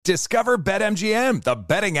Discover BetMGM, the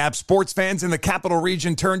betting app sports fans in the capital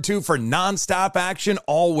region turn to for nonstop action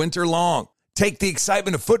all winter long. Take the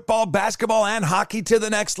excitement of football, basketball, and hockey to the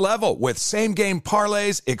next level with same-game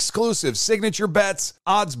parlays, exclusive signature bets,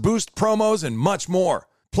 odds boost promos, and much more.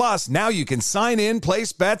 Plus, now you can sign in,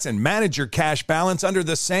 place bets, and manage your cash balance under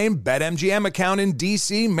the same BetMGM account in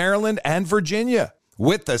D.C., Maryland, and Virginia.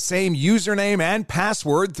 With the same username and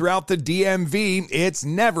password throughout the DMV, it's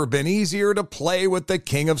never been easier to play with the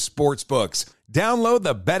king of sportsbooks. Download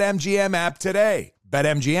the BetMGM app today.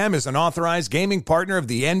 BetMGM is an authorized gaming partner of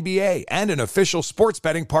the NBA and an official sports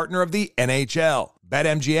betting partner of the NHL.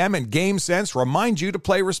 BetMGM and GameSense remind you to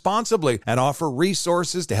play responsibly and offer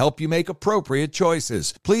resources to help you make appropriate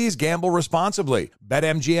choices. Please gamble responsibly.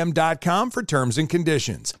 BetMGM.com for terms and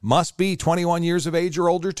conditions. Must be 21 years of age or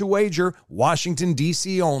older to wager. Washington,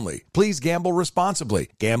 D.C. only. Please gamble responsibly.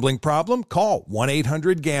 Gambling problem? Call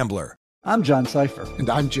 1-800-GAMBLER. I'm John Cipher.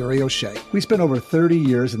 And I'm Jerry O'Shea. We spent over 30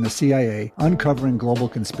 years in the CIA uncovering global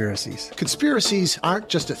conspiracies. Conspiracies aren't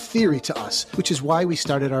just a theory to us, which is why we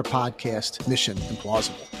started our podcast, Mission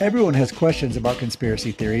Implausible. Everyone has questions about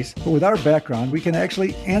conspiracy theories, but with our background, we can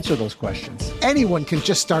actually answer those questions. Anyone can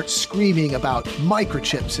just start screaming about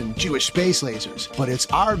microchips and Jewish space lasers, but it's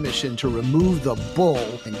our mission to remove the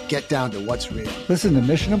bull and get down to what's real. Listen to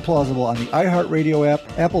Mission Implausible on the iHeartRadio app,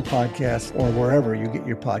 Apple Podcasts, or wherever you get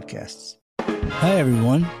your podcasts. Hi,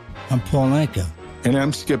 everyone. I'm Paul Anka. And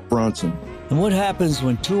I'm Skip Bronson. And what happens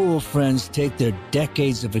when two old friends take their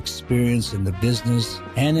decades of experience in the business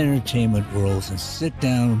and entertainment worlds and sit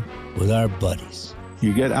down with our buddies?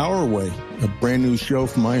 You get Our Way, a brand new show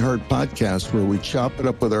from iHeart Podcast where we chop it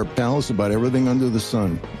up with our pals about everything under the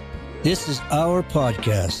sun. This is our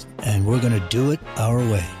podcast, and we're going to do it our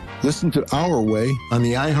way. Listen to Our Way on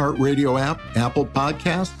the iHeartRadio app, Apple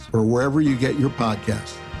Podcasts, or wherever you get your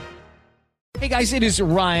podcasts. Hey guys, it is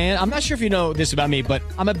Ryan. I'm not sure if you know this about me, but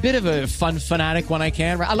I'm a bit of a fun fanatic when I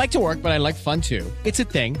can. I like to work, but I like fun too. It's a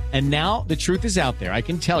thing. And now the truth is out there. I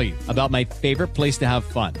can tell you about my favorite place to have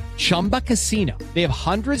fun. Chumba Casino. They have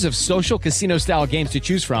hundreds of social casino style games to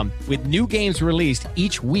choose from with new games released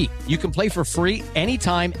each week. You can play for free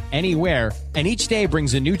anytime, anywhere. And each day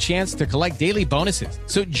brings a new chance to collect daily bonuses.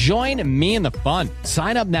 So join me in the fun.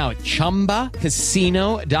 Sign up now at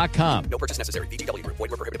ChumbaCasino.com. No purchase necessary. VGW. Void where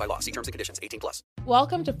prohibited by law. See terms and conditions. 18+.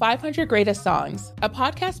 Welcome to 500 Greatest Songs, a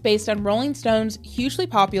podcast based on Rolling Stone's hugely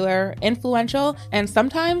popular, influential, and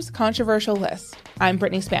sometimes controversial list. I'm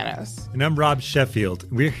Brittany Spanos. And I'm Rob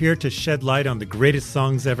Sheffield. We're here to shed light on the greatest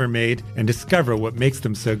songs ever made and discover what makes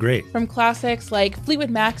them so great. From classics like Fleetwood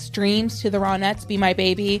Mac's Dreams to the Ronettes' Be My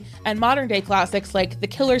Baby, and modern-day classics like The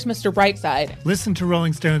Killers' Mr. Brightside. Listen to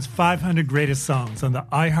Rolling Stone's 500 Greatest Songs on the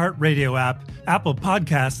iHeartRadio app, Apple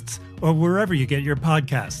Podcasts, or wherever you get your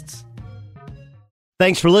podcasts.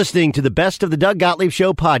 Thanks for listening to the Best of the Doug Gottlieb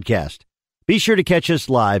Show podcast. Be sure to catch us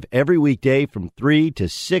live every weekday from 3 to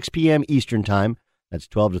 6 p.m. Eastern Time. That's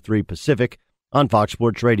 12 to 3 Pacific on Fox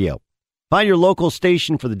Sports Radio. Find your local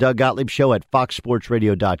station for the Doug Gottlieb Show at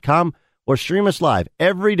foxsportsradio.com or stream us live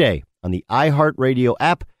every day on the iHeartRadio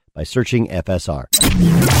app by searching FSR.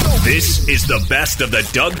 This is the Best of the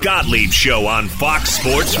Doug Gottlieb Show on Fox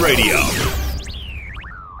Sports Radio.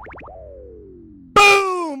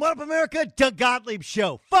 What up, America? Doug Gottlieb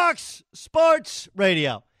Show, Fox Sports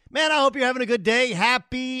Radio. Man, I hope you're having a good day.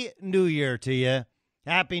 Happy New Year to you.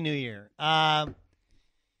 Happy New Year.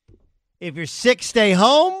 If you're sick, stay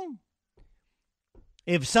home.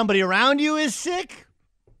 If somebody around you is sick,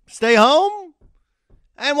 stay home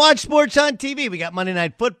and watch sports on TV. We got Monday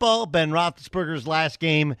Night Football, Ben Roethlisberger's last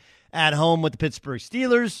game at home with the Pittsburgh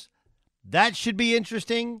Steelers. That should be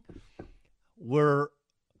interesting. We're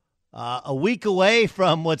a week away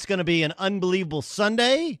from what's going to be an unbelievable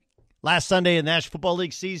Sunday. Last Sunday in the National Football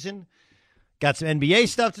League season. Got some NBA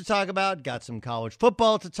stuff to talk about. Got some college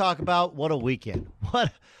football to talk about. What a weekend.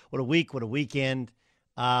 What a week. What a weekend.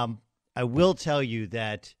 I will tell you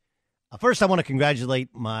that first I want to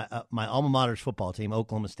congratulate my alma mater's football team,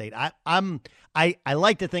 Oklahoma State. I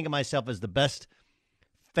like to think of myself as the best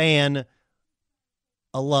fan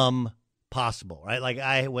alum possible, right?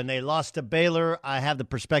 Like when they lost to Baylor, I have the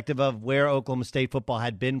perspective of where Oklahoma State football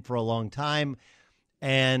had been for a long time,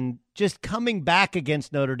 and just coming back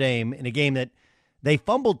against Notre Dame in a game that they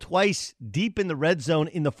fumbled twice deep in the red zone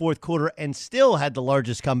in the fourth quarter and still had the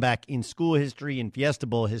largest comeback in school history and Fiesta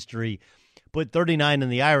Bowl history, put 39 in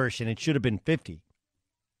the Irish, and it should have been 50.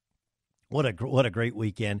 What a great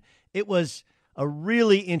weekend. It was a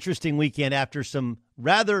really interesting weekend after some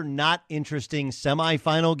rather not interesting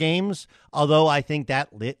semifinal games, although I think that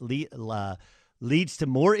leads to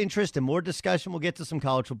more interest and more discussion. We'll get to some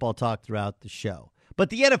college football talk throughout the show. But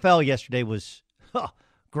the NFL yesterday was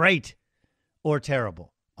great or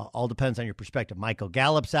terrible. All depends on your perspective. Michael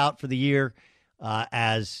Gallup's out for the year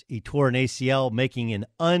as he tore an ACL, making an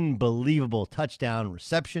unbelievable touchdown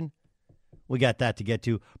reception. We got that to get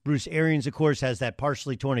to. Bruce Arians, of course, has that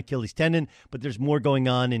partially torn Achilles tendon, but there's more going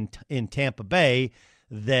on in Tampa Bay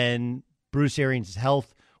than Bruce Arians'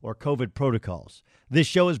 health or COVID protocols. This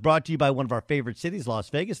show is brought to you by one of our favorite cities, Las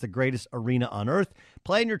Vegas, the greatest arena on earth.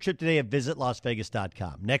 Plan your trip today at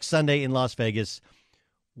visitlasvegas.com. Next Sunday in Las Vegas,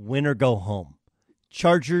 win or go home.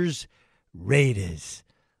 Chargers, Raiders.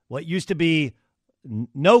 What used to be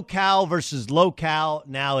no-cal versus low-cal,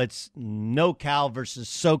 now it's no-cal versus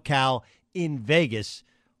SoCal in Vegas.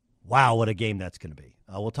 Wow, what a game that's going to be.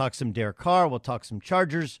 We'll talk some Derek Carr. We'll talk some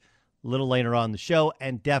Chargers a little later on the show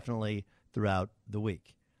and definitely throughout the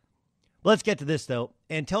week. Let's get to this, though.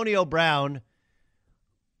 Antonio Brown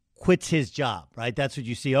quits his job, right? That's what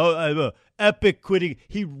you see. Epic quitting.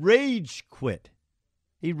 He rage quit.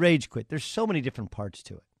 There's so many different parts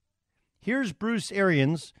to it. Here's Bruce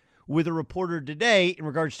Arians with a reporter today in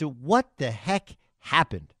regards to what the heck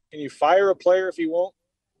happened. Can you fire a player if he won't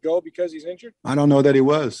go because he's injured? I don't know that he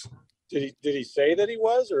was. Did he say that he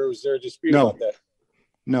was, or was there a dispute about that?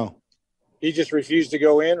 No. He just refused to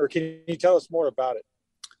go in, or can you tell us more about it?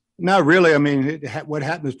 Not really. I mean, what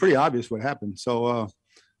happened was pretty obvious what happened. So,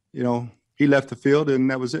 he left the field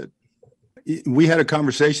and that was it. We had a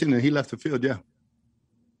conversation and he left the field, yeah.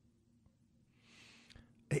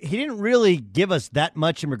 He didn't really give us that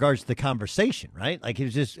much in regards to the conversation, right? Like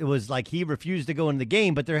it was like he refused to go into the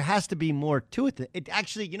game, but there has to be more to it. It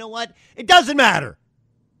actually, you know what? It doesn't matter.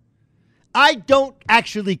 I don't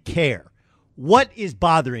actually care what is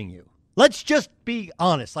bothering you. Let's just be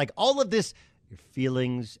honest. Like all of this, your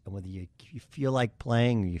feelings and whether you feel like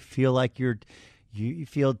playing or you feel like you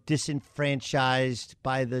feel disenfranchised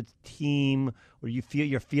by the team or you feel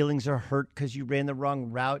your feelings are hurt because you ran the wrong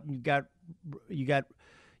route and you got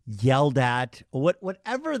yelled at or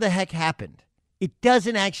whatever the heck happened. It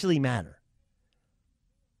doesn't actually matter.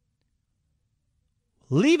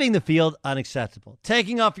 Leaving the field, unacceptable.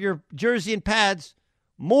 Taking off your jersey and pads,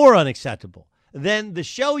 more unacceptable. Then the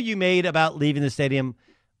show you made about leaving the stadium,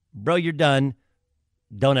 bro, you're done.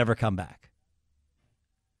 Don't ever come back.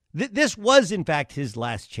 This was, in fact, his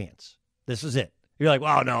last chance. This is it. You're like,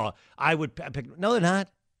 well, no, I would pick. No, they're not.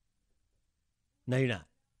 No, you're not.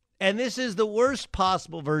 And this is the worst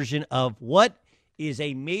possible version of what is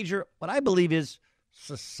a major, what I believe is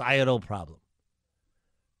societal problem.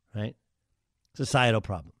 Right? Societal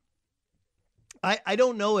problem. I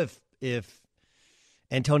don't know if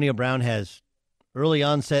Antonio Brown has early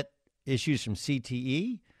onset issues from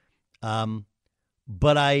CTE,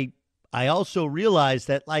 but I also realize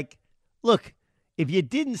that, like, look, if you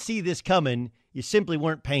didn't see this coming, you simply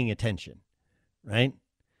weren't paying attention, right?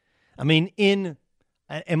 I mean, and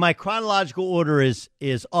my chronological order is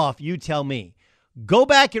off. You tell me. Go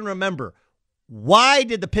back and remember, why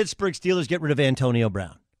did the Pittsburgh Steelers get rid of Antonio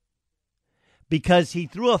Brown? Because he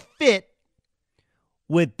threw a fit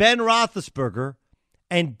with Ben Roethlisberger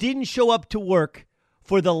and didn't show up to work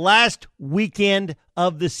for the last weekend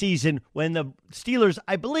of the season when the Steelers,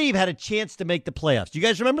 I believe, had a chance to make the playoffs. Do you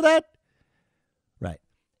guys remember that? Right.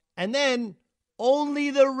 And then only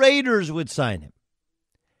the Raiders would sign him.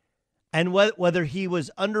 And whether he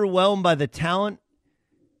was underwhelmed by the talent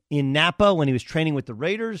in Napa when he was training with the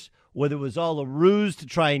Raiders, whether it was all a ruse to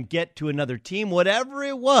try and get to another team, whatever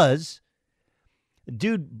it was,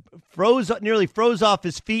 dude nearly froze off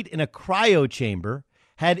his feet in a cryo chamber,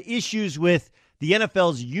 had issues with the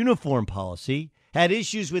NFL's uniform policy, had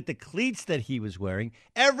issues with the cleats that he was wearing.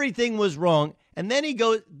 Everything was wrong. And then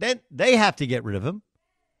then they have to get rid of him,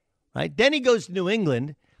 right? Then he goes to New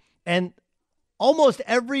England, and almost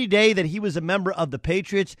every day that he was a member of the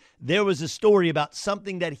Patriots, there was a story about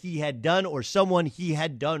something that he had done or someone he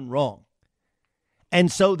had done wrong.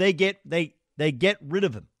 And so they get rid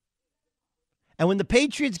of him. And when the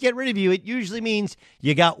Patriots get rid of you, it usually means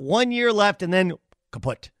you got 1 year left and then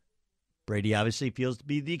kaput. Brady obviously feels to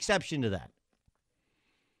be the exception to that.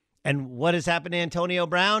 And what has happened to Antonio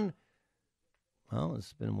Brown? Well,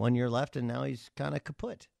 it's been 1 year left and now he's kind of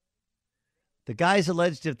kaput. The guy's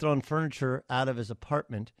alleged to have thrown furniture out of his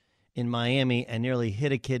apartment in Miami and nearly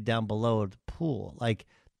hit a kid down below the pool. Like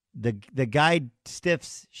the guy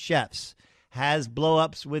stiffs chefs, has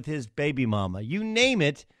blow-ups with his baby mama. You name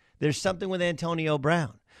it, there's something with Antonio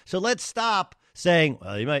Brown. So let's stop saying,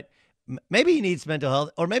 well, maybe he needs mental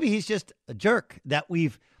health, or maybe he's just a jerk that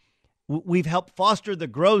we've helped foster the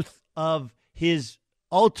growth of his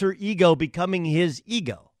alter ego becoming his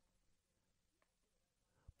ego.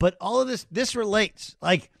 But all of this relates.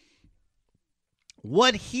 Like,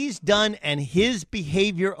 what he's done and his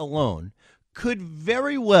behavior alone could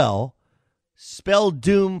very well spell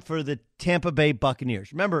doom for the Tampa Bay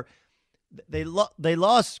Buccaneers. Remember, they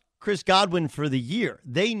lost Chris Godwin for the year.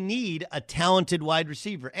 They need a talented wide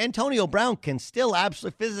receiver. Antonio Brown can still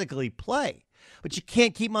absolutely physically play, but you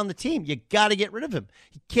can't keep him on the team. You got to get rid of him.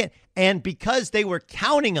 You can't. And because they were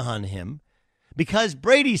counting on him, because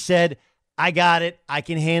Brady said, I got it, I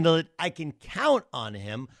can handle it, I can count on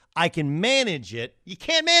him, I can manage it, you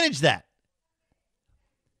can't manage that.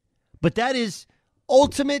 But that is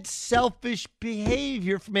ultimate selfish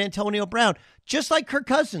behavior from Antonio Brown, just like Kirk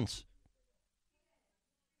Cousins.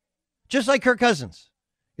 Just like Kirk Cousins.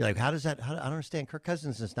 You're like, how does that, I don't understand. Kirk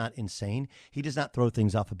Cousins is not insane. He does not throw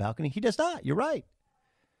things off a balcony. He does not. You're right.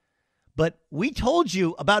 But we told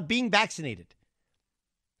you about being vaccinated.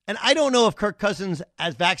 And I don't know if Kirk Cousins,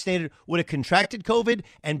 as vaccinated, would have contracted COVID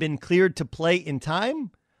and been cleared to play in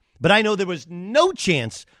time. But I know there was no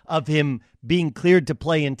chance of him being cleared to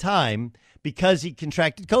play in time because he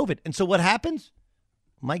contracted COVID. And so what happens?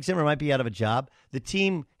 Mike Zimmer might be out of a job. The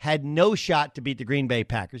team had no shot to beat the Green Bay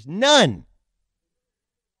Packers. None.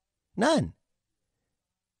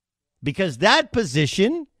 Because that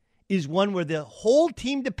position is one where the whole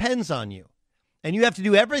team depends on you. And you have to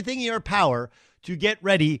do everything in your power to get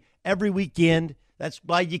ready every weekend. That's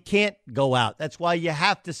why you can't go out. That's why you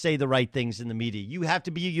have to say the right things in the media. You have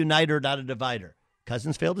to be a uniter, not a divider.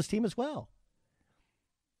 Cousins failed his team as well.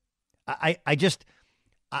 I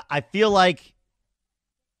feel like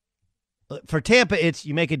for Tampa, it's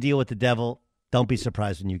you make a deal with the devil. Don't be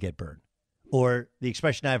surprised when you get burned. Or the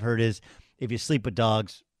expression I've heard is, if you sleep with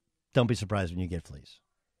dogs, don't be surprised when you get fleas.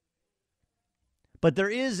 But there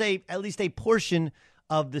is at least a portion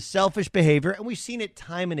of the selfish behavior, and we've seen it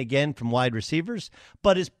time and again from wide receivers,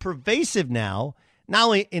 but is pervasive now, not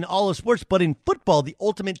only in all of sports, but in football, the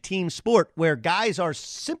ultimate team sport, where guys are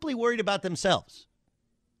simply worried about themselves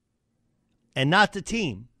and not the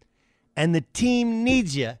team. And the team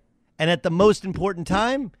needs you. And at the most important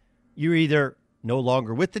time, you're either no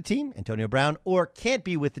longer with the team, Antonio Brown, or can't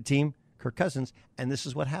be with the team, Kirk Cousins, and this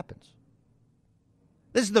is what happens.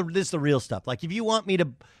 This is the real stuff. Like, if you want me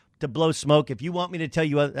to blow smoke, if you want me to tell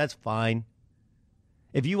you, that's fine.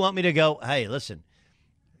 If you want me to go, hey, listen,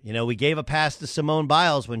 we gave a pass to Simone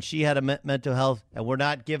Biles when she had a mental health, and we're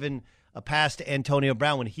not giving a pass to Antonio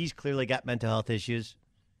Brown when he's clearly got mental health issues.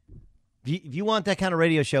 If you want that kind of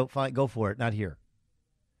radio show, fine, go for it, not here.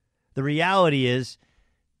 The reality is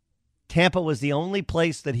Tampa was the only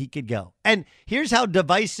place that he could go. And here's how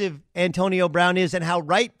divisive Antonio Brown is and how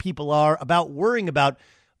right people are about worrying about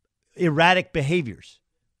erratic behaviors.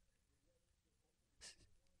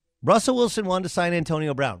 Russell Wilson wanted to sign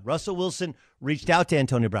Antonio Brown. Russell Wilson reached out to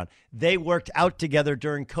Antonio Brown. They worked out together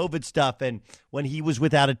during COVID stuff and when he was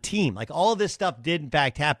without a team. Like, all this stuff did, in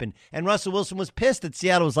fact, happen. And Russell Wilson was pissed that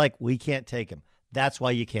Seattle was like, we can't take him. That's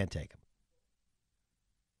why you can't take him.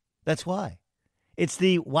 That's why. It's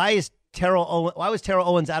why was Terrell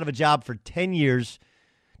Owens out of a job for 10 years,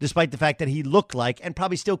 despite the fact that he looked like and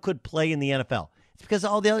probably still could play in the NFL? It's because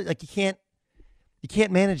all the other, like, you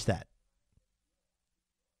can't manage that.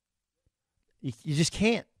 You just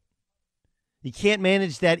can't. You can't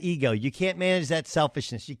manage that ego. You can't manage that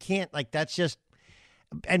selfishness. You can't, like, that's just,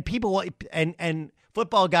 and people, and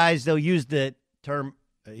football guys, they'll use the term,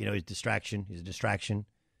 he's distraction. He's a distraction.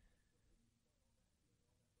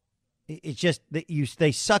 It's just that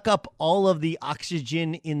they suck up all of the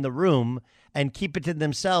oxygen in the room and keep it to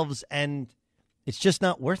themselves, and it's just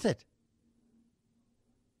not worth it.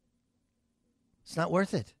 It's not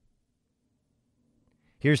worth it.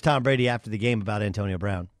 Here's Tom Brady after the game about Antonio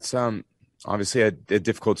Brown. It's obviously a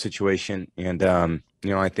difficult situation, and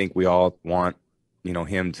I think we all want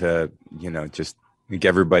him to just I think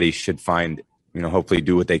everybody should find hopefully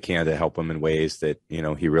do what they can to help him in ways that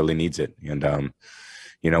he really needs it, and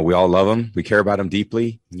we all love him. We care about him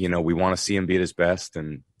deeply. We want to see him be at his best.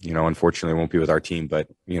 And, unfortunately, won't be with our team. But,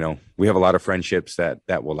 we have a lot of friendships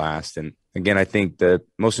that will last. And, again, I think the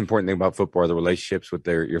most important thing about football are the relationships with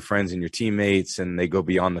your friends and your teammates. And they go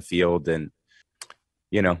beyond the field. And,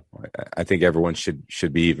 I think everyone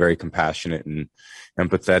should be very compassionate and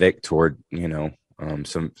empathetic toward,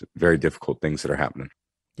 some very difficult things that are happening.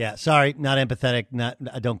 Yeah, sorry, not empathetic.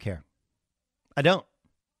 I don't care. I don't.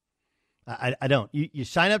 I don't. You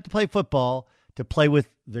sign up to play football, to play with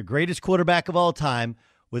the greatest quarterback of all time.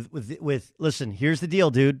 With listen, here's the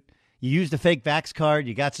deal, dude. You used a fake vax card.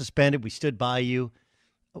 You got suspended. We stood by you.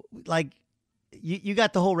 Like, you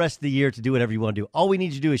got the whole rest of the year to do whatever you want to do. All we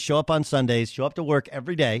need you to do is show up on Sundays, show up to work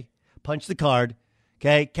every day, punch the card,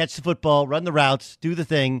 okay, catch the football, run the routes, do the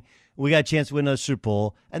thing. We got a chance to win a Super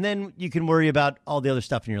Bowl, and then you can worry about all the other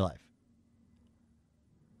stuff in your life.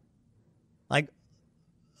 Like,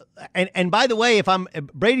 and by the way, if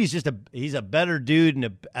Brady's he's a better dude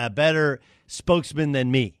and a better spokesman than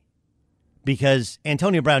me, because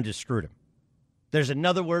Antonio Brown just screwed him. There's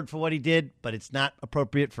another word for what he did, but it's not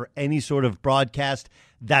appropriate for any sort of broadcast.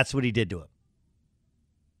 That's what he did to him.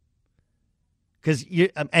 Because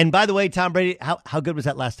and by the way, Tom Brady, how good was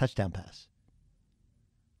that last touchdown pass?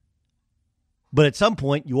 But at some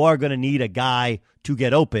point, you are going to need a guy to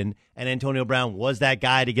get open, and Antonio Brown was that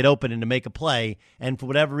guy to get open and to make a play. And for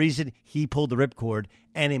whatever reason, he pulled the ripcord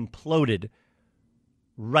and imploded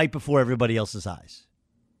right before everybody else's eyes.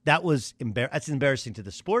 That's embarrassing to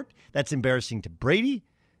the sport. That's embarrassing to Brady.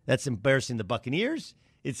 That's embarrassing to the Buccaneers.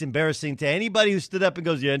 It's embarrassing to anybody who stood up and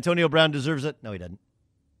goes, yeah, Antonio Brown deserves it. No, he doesn't.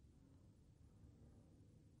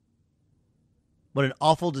 What an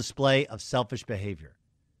awful display of selfish behavior.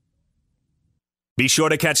 Be sure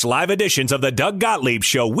to catch live editions of the Doug Gottlieb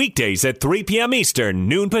Show weekdays at 3 p.m. Eastern,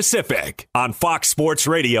 noon Pacific, on Fox Sports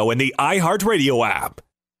Radio and the iHeartRadio app.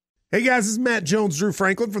 Hey guys, this is Matt Jones, Drew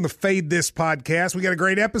Franklin from the Fade This podcast. We got a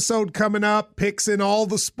great episode coming up, picks in all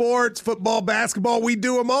the sports, football, basketball, we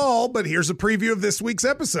do them all, but here's a preview of this week's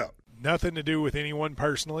episode. Nothing to do with anyone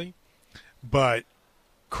personally, but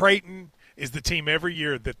Creighton is the team every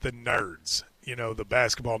year that the nerds, the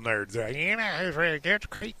basketball nerds, they're like, who's really good?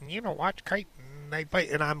 Creighton, watch Creighton. They play,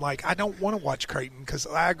 and I'm like, I don't want to watch Creighton because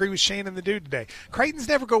I agree with Shannon the dude today. Creighton's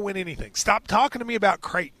never going to win anything. Stop talking to me about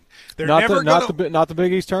Creighton. They're not the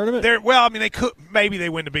Big East tournament. They could maybe they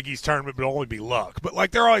win the Big East tournament, but it'll only be luck. But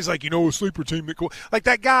like they're always like, a sleeper team that cool. Like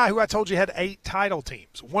that guy who I told you had 8 title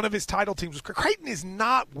teams. One of his title teams was Creighton is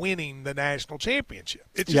not winning the national championship.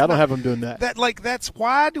 I don't have them doing that. That's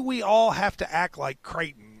why do we all have to act like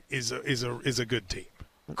Creighton is a good team?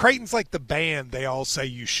 Creighton's like the band they all say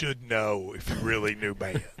you should know if you really knew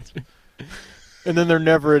bands. And then they're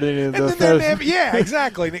never at any of the yeah,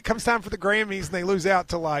 exactly. And it comes time for the Grammys and they lose out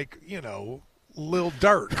to Lil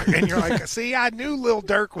Durk. And you're like, see, I knew Lil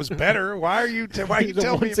Durk was better. Why are you telling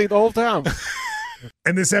me? See the whole time.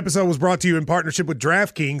 And this episode was brought to you in partnership with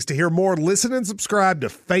DraftKings. To hear more, listen and subscribe to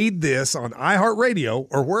Fade This on iHeartRadio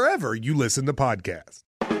or wherever you listen to podcasts.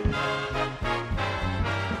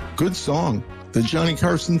 Good song. The Johnny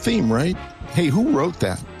Carson theme, right? Hey, who wrote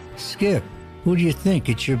that? Skip, who do you think?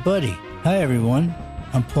 It's your buddy. Hi, everyone.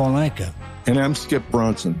 I'm Paul Anka. And I'm Skip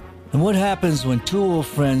Bronson. And what happens when two old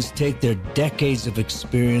friends take their decades of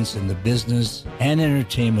experience in the business and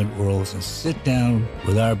entertainment worlds and sit down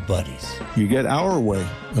with our buddies? You get Our Way,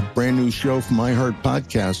 a brand new show from iHeart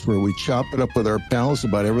Podcast where we chop it up with our pals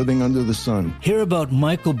about everything under the sun. Hear about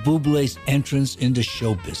Michael Bublé's entrance into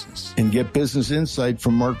show business. And get business insight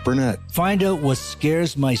from Mark Burnett. Find out what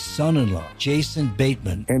scares my son-in-law, Jason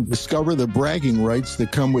Bateman. And discover the bragging rights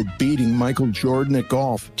that come with beating Michael Jordan at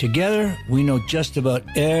golf. Together, we know just about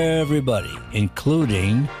everybody,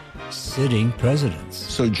 including sitting presidents.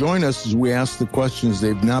 So join us as we ask the questions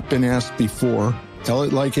they've not been asked before, tell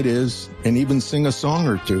it like it is, and even sing a song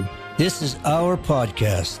or two. This is our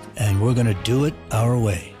podcast, and we're going to do it our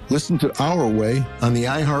way. Listen to Our Way on the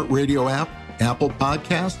iHeartRadio app, Apple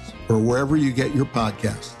Podcasts, or wherever you get your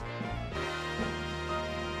podcasts.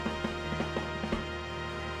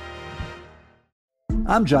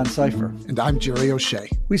 I'm John Cipher. And I'm Jerry O'Shea.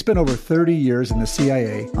 We spent over 30 years in the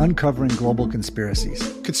CIA uncovering global conspiracies.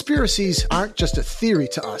 Conspiracies aren't just a theory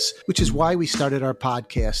to us, which is why we started our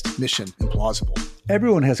podcast, Mission Implausible.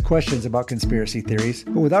 Everyone has questions about conspiracy theories,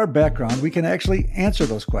 but with our background, we can actually answer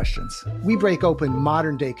those questions. We break open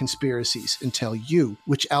modern-day conspiracies and tell you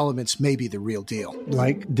which elements may be the real deal.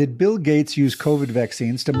 Like, did Bill Gates use COVID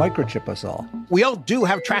vaccines to microchip us all? We all do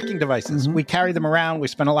have tracking devices. We carry them around. We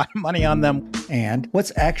spend a lot of money on them. And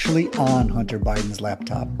what's actually on Hunter Biden's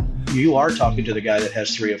laptop? You are talking to the guy that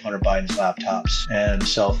has 3 of Hunter Biden's laptops and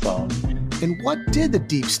cell phone. And what did the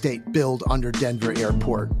deep state build under Denver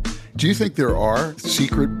Airport? Do you think there are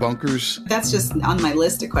secret bunkers? That's just on my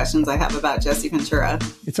list of questions I have about Jesse Ventura.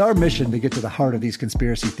 It's our mission to get to the heart of these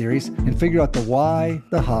conspiracy theories and figure out the why,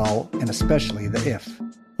 the how, and especially the if.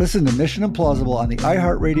 Listen to Mission Implausible on the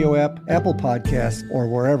iHeartRadio app, Apple Podcasts, or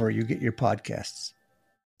wherever you get your podcasts.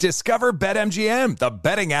 Discover BetMGM, the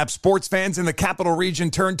betting app sports fans in the capital region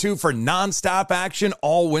turn to for nonstop action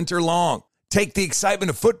all winter long. Take the excitement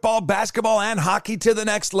of football, basketball, and hockey to the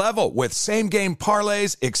next level with same-game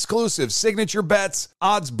parlays, exclusive signature bets,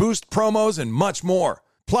 odds boost promos, and much more.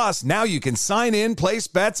 Plus, now you can sign in, place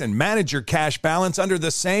bets, and manage your cash balance under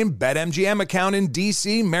the same BetMGM account in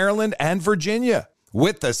D.C., Maryland, and Virginia.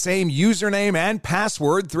 With the same username and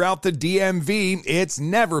password throughout the DMV, it's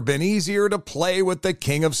never been easier to play with the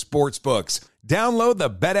king of sportsbooks. Download the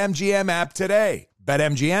BetMGM app today.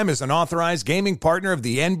 BetMGM is an authorized gaming partner of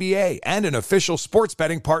the NBA and an official sports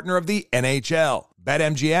betting partner of the NHL.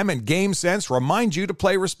 BetMGM and GameSense remind you to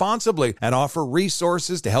play responsibly and offer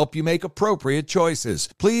resources to help you make appropriate choices.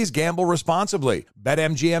 Please gamble responsibly.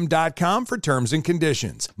 BetMGM.com for terms and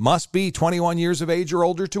conditions. Must be 21 years of age or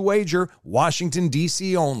older to wager. Washington,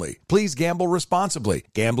 D.C. only. Please gamble responsibly.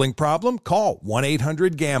 Gambling problem? Call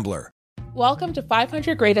 1-800-GAMBLER. Welcome to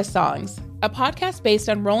 500 Greatest Songs, a podcast based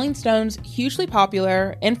on Rolling Stone's hugely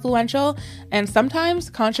popular, influential, and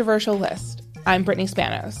sometimes controversial list. I'm Brittany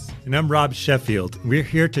Spanos. And I'm Rob Sheffield. We're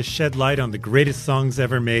here to shed light on the greatest songs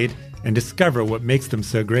ever made and discover what makes them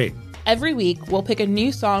so great. Every week, we'll pick a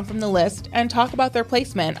new song from the list and talk about their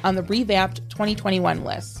placement on the revamped 2021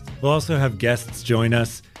 list. We'll also have guests join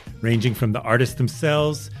us, ranging from the artists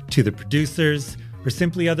themselves to the producers, or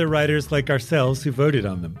simply other writers like ourselves who voted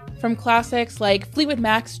on them. From classics like Fleetwood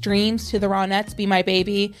Mac's Dreams to the Ronettes' Be My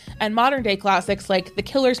Baby, and modern-day classics like The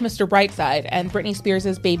Killer's Mr. Brightside and Britney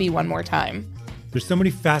Spears' Baby One More Time. There's so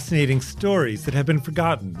many fascinating stories that have been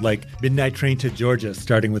forgotten, like Midnight Train to Georgia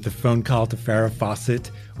starting with a phone call to Farrah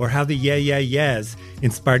Fawcett, or how the Yeah Yeah Yeahs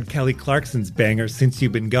inspired Kelly Clarkson's banger Since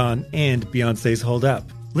You've Been Gone and Beyoncé's Hold Up.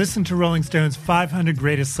 Listen to Rolling Stone's 500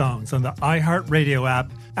 Greatest Songs on the iHeartRadio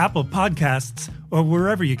app, Apple Podcasts, or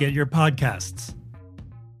wherever you get your podcasts.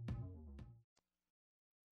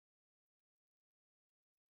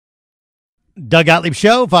 Doug Gottlieb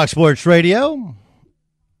Show, Fox Sports Radio.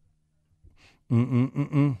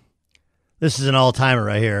 This is an all-timer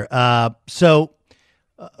right here.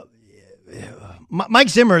 Mike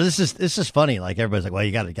Zimmer, this is funny. Like, everybody's like, well,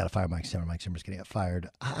 you got to fire Mike Zimmer. Mike Zimmer's going to get fired.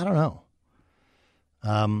 I don't know.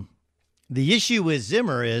 The issue with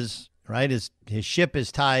Zimmer is, right, his ship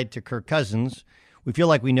is tied to Kirk Cousins. We feel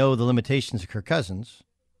like we know the limitations of Kirk Cousins.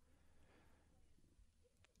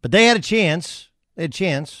 But they had a chance. To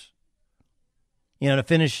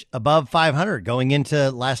finish above 500 going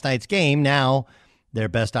into last night's game. Now, their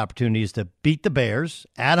best opportunity is to beat the Bears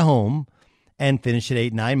at home and finish at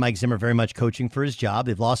 8-9. Mike Zimmer very much coaching for his job.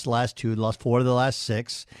 They've lost the last 2. They lost 4 of the last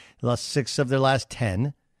 6. They lost 6 of their last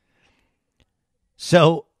 10.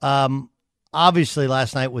 So, obviously,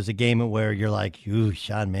 last night was a game where you're like, ooh,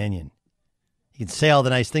 Sean Mannion. You can say all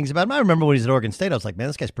the nice things about him. I remember when he was at Oregon State, I was like, man,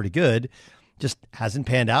 this guy's pretty good. Just hasn't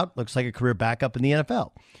panned out. Looks like a career backup in the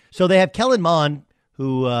NFL. So they have Kellen Mond,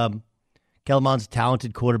 who Kellen Mond's a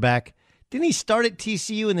talented quarterback. Didn't he start at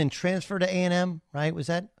TCU and then transfer to A&M, right? Was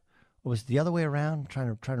it the other way around? I'm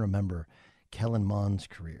trying to remember Kellen Mond's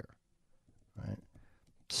career. Right.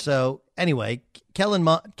 So anyway, Kellen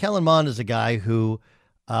Mond is a guy who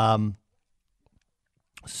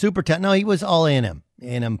super talented. No, he was all A&M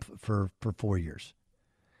for 4 years.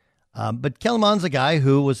 But Kellen Mond's a guy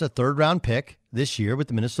who was a 3rd-round pick this year with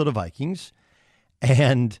the Minnesota Vikings.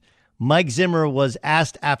 And Mike Zimmer was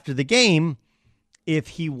asked after the game if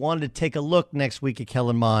he wanted to take a look next week at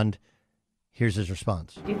Kellen Mond. Here's his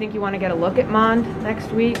response. Do you think you want to get a look at Mond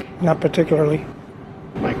next week? Not particularly.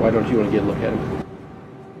 Mike, why don't you want to get a look at him?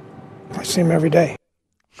 I see him every day.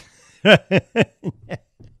 Look,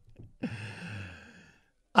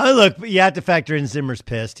 but you have to factor in Zimmer's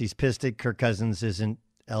pissed. He's pissed that Kirk Cousins isn't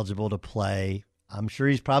eligible to play. I'm sure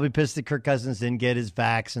he's probably pissed that Kirk Cousins didn't get his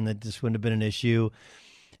vax and that this wouldn't have been an issue.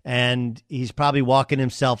 And he's probably walking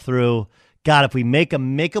himself through, God, if we make a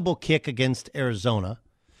makeable kick against Arizona,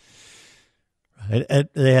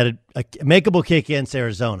 right? They had a makeable kick against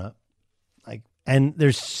Arizona. And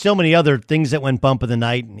there's so many other things that went bump in the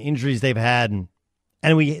night and injuries they've had.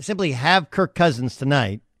 And we simply have Kirk Cousins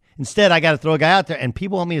tonight. Instead, I got to throw a guy out there, and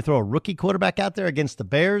people want me to throw a rookie quarterback out there against the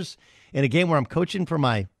Bears in a game where I'm coaching for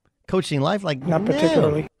my coaching life. Like, not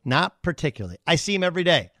particularly. Not particularly. I see him every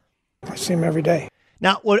day. I see him every day.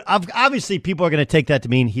 Now, obviously, people are going to take that to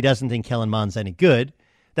mean he doesn't think Kellen Mond's any good.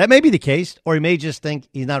 That may be the case, or he may just think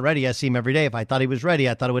he's not ready. I see him every day. If I thought he was ready,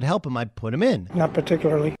 I thought it would help him, I'd put him in. Not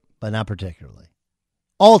particularly. But not particularly.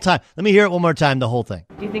 All time. Let me hear it one more time, the whole thing.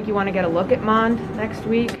 Do you think you want to get a look at Mond next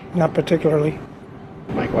week? Not particularly.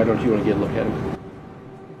 Mike, why don't you want to get a look at him?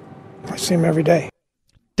 I see him every day.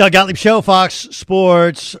 Doug Gottlieb Show, Fox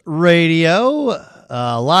Sports Radio.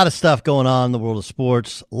 A lot of stuff going on in the world of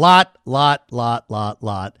sports. Lot. But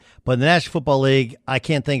in the National Football League, I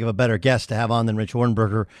can't think of a better guest to have on than Rich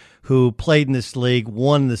Hornberger, who played in this league,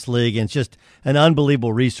 won this league, and it's just an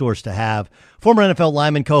unbelievable resource to have. Former NFL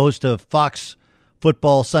lineman, co-host of Fox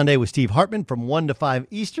Football Sunday with Steve Hartman from 1 to 5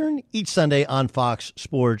 Eastern each Sunday on Fox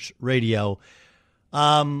Sports Radio.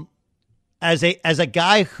 As a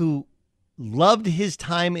guy who loved his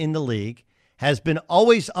time in the league, has been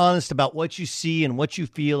always honest about what you see and what you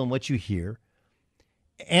feel and what you hear.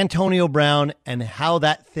 Antonio Brown and how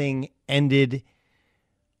that thing ended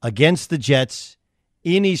against the Jets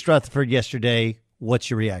in East Rutherford yesterday. What's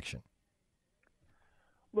your reaction?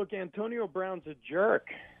 Look, Antonio Brown's a jerk,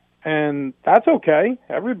 and that's okay.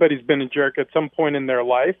 Everybody's been a jerk at some point in their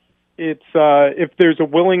life. It's if there's a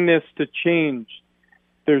willingness to change,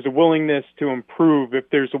 there's a willingness to improve, if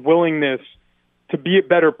there's a willingness to be a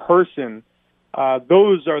better person,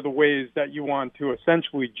 those are the ways that you want to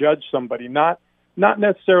essentially judge somebody, not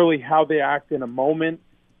necessarily how they act in a moment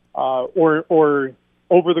or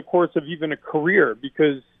over the course of even a career,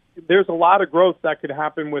 because there's a lot of growth that could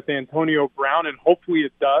happen with Antonio Brown, and hopefully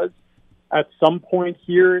it does at some point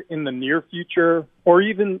here in the near future or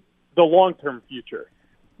even the long-term future.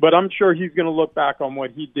 But I'm sure he's going to look back on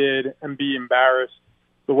what he did and be embarrassed,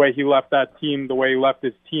 the way he left that team, the way he left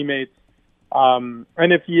his teammates. And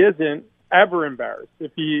if he isn't ever embarrassed,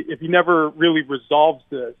 if he never really resolves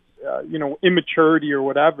this, immaturity or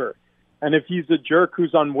whatever, and if he's a jerk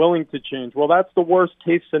who's unwilling to change, well, that's the worst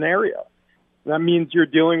case scenario. That means you're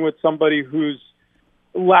dealing with somebody who's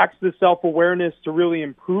lacks the self-awareness to really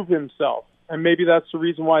improve himself. And maybe that's the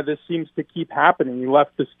reason why this seems to keep happening. He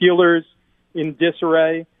left the Steelers in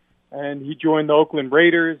disarray, and he joined the Oakland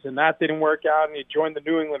Raiders, and that didn't work out. And he joined the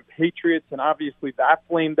New England Patriots, and obviously that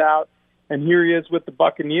flamed out. And here he is with the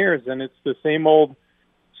Buccaneers, and it's the same old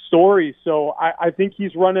story. So I think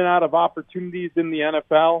he's running out of opportunities in the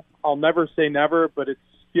NFL. I'll never say never, but it's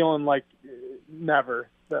feeling like never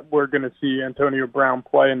that we're going to see Antonio Brown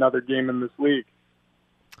play another game in this league.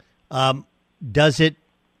 Does it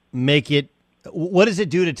make it – what does it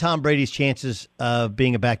do to Tom Brady's chances of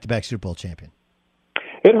being a back-to-back Super Bowl champion?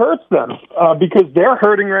 It hurts them because they're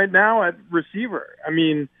hurting right now at receiver. I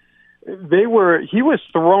mean, he was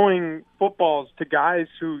throwing footballs to guys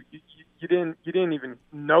who you didn't even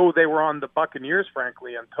know they were on the Buccaneers,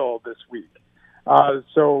 frankly, until this week.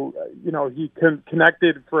 He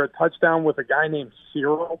connected for a touchdown with a guy named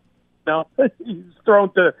Cyril. He's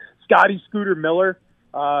thrown to Scotty Scooter Miller.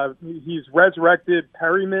 He's resurrected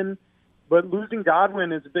Perryman, but losing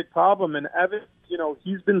Godwin is a big problem. And Evans,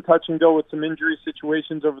 he's been touch and go with some injury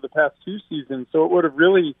situations over the past 2 seasons. So it would have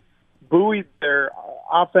really buoyed their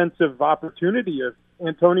offensive opportunity if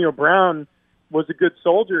Antonio Brown was a good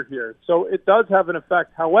soldier here. So it does have an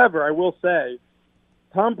effect. However, I will say,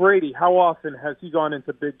 Tom Brady, how often has he gone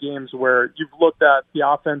into big games where you've looked at the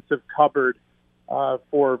offensive cupboard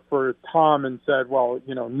for Tom and said, well,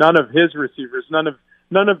 none of his receivers, none of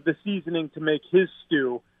the seasoning to make his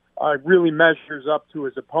stew really measures up to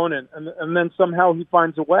his opponent, and then somehow he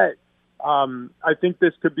finds a way. I think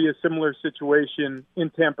this could be a similar situation in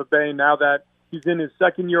Tampa Bay now that he's in his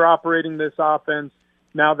second year operating this offense,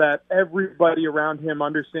 now that everybody around him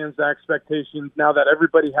understands the expectations, now that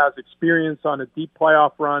everybody has experience on a deep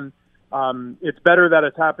playoff run. It's better that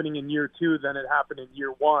it's happening in year 2 than it happened in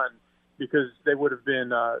year 1, because they would have been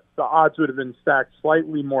the odds would have been stacked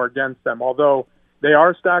slightly more against them, although they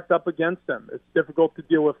are stacked up against them. It's difficult to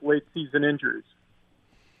deal with late season injuries.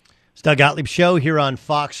 It's Doug Gottlieb Show here on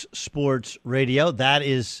Fox Sports Radio. That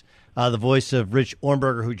is the voice of Rich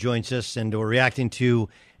Ornberger, who joins us, and we're reacting to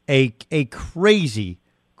a crazy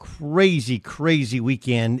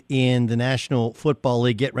weekend in the National Football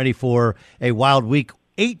League. Get ready for a wild week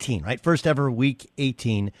 18, right? First ever week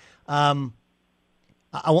 18. I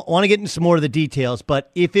want to get into some more of the details,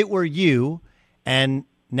 but if it were you, and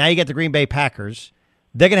now you got the Green Bay Packers,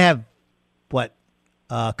 they're going to have,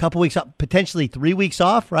 a couple weeks up, potentially 3 weeks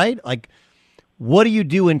off, right? Like, what do you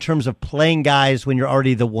do in terms of playing guys when you're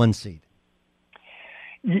already the 1 seed?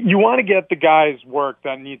 You want to get the guys work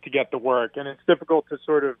that need to get the work, and it's difficult to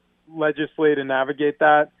sort of legislate and navigate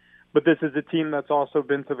that. But this is a team that's also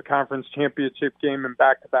been to the conference championship game in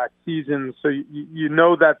back-to-back seasons, so you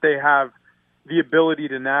know that they have the ability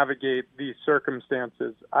to navigate these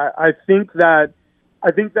circumstances. I think that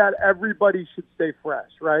everybody should stay fresh,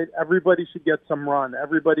 right? Everybody should get some run.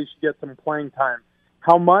 Everybody should get some playing time.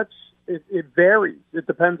 How much? It varies. It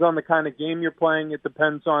depends on the kind of game you're playing. It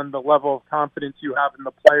depends on the level of confidence you have in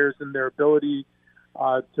the players and their ability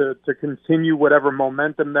to continue whatever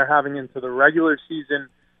momentum they're having into the regular season,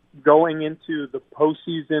 going into the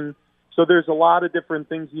postseason. So there's a lot of different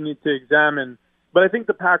things you need to examine. But I think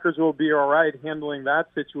the Packers will be all right handling that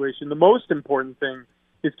situation. The most important thing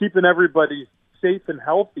is keeping everybody safe and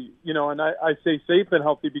healthy. And I say safe and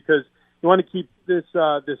healthy because you want to keep this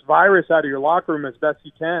virus out of your locker room as best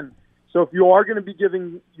you can. So if you are going to be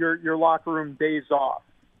giving your locker room days off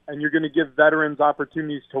and you're going to give veterans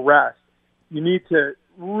opportunities to rest, you need to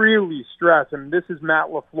really stress, and this is Matt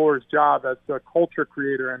LaFleur's job as the culture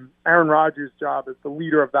creator and Aaron Rodgers' job as the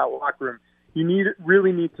leader of that locker room. You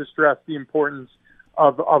really need to stress the importance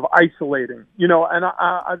of isolating.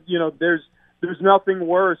 And there's nothing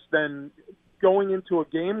worse than going into a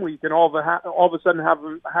game week and all of a sudden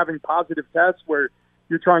having positive tests where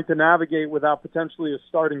you're trying to navigate without potentially a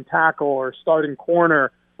starting tackle or starting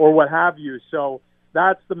corner or what have you. So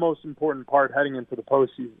that's the most important part heading into the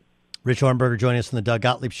postseason. Rich Hornberger joining us on the Doug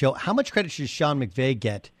Gottlieb Show. How much credit should Sean McVay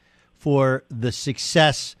get for the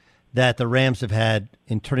success that the Rams have had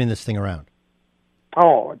in turning this thing around?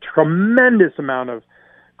 Oh, a tremendous amount of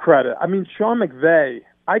credit. I mean, Sean McVay,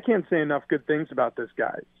 I can't say enough good things about this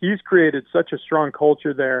guy. He's created such a strong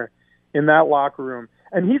culture there in that locker room.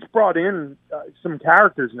 And he's brought in some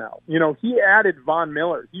characters now. He added Von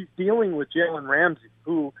Miller. He's dealing with Jalen Ramsey,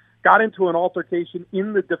 who got into an altercation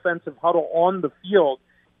in the defensive huddle on the field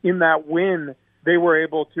in that win they were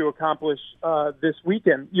able to accomplish this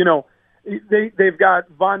weekend. They've got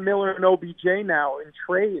Von Miller and OBJ now in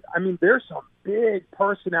trade. I mean, there's some big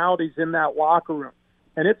personalities in that locker room.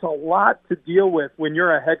 And it's a lot to deal with when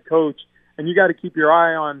you're a head coach and you got to keep your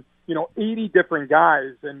eye on 80 different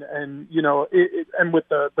guys, and with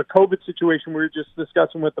the COVID situation we were just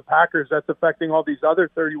discussing with the Packers, that's affecting all these other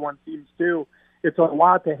 31 teams too. It's a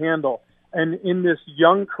lot to handle. And in this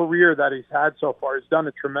young career that he's had so far, he's done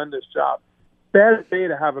a tremendous job. Bad day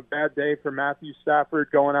to have a bad day for Matthew Stafford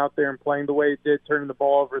going out there and playing the way he did, turning the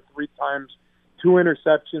ball over 3 times, 2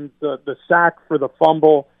 interceptions, the sack for the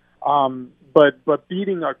fumble, but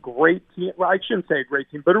beating a great team. Well, I shouldn't say a great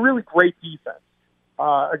team, but a really great defense.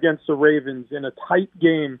 Against the Ravens in a tight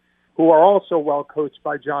game, who are also well coached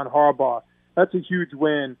by John Harbaugh. That's a huge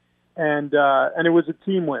win, and it was a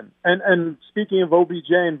team win. And speaking of OBJ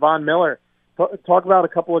and Von Miller, talk about a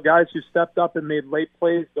couple of guys who stepped up and made late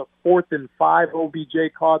plays. The 4th and 5,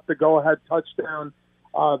 OBJ caught the go-ahead touchdown.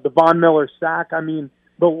 The Von Miller sack. I mean,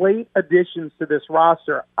 the late additions to this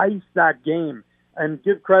roster iced that game. And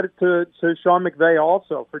give credit to Sean McVay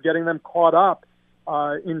also for getting them caught up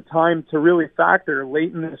in time to really factor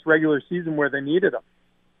late in this regular season where they needed them.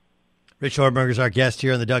 Rich Hornberger is our guest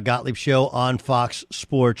here on the Doug Gottlieb Show on Fox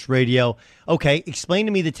Sports Radio. Okay, explain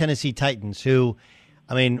to me the Tennessee Titans, who,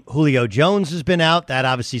 I mean, Julio Jones has been out. That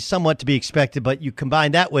obviously somewhat to be expected, but you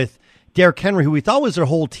combine that with Derrick Henry, who we thought was their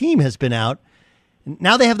whole team, has been out.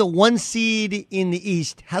 Now they have the 1 seed in the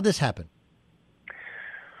East. How'd this happen?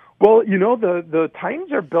 Well, the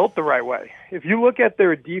Titans are built the right way. If you look at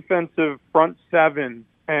their defensive front 7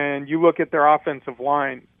 and you look at their offensive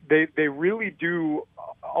line, they really do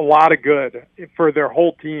a lot of good for their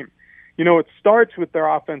whole team. It starts with their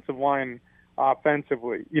offensive line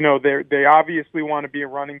offensively. They obviously want to be a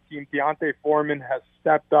running team. Deontay Foreman has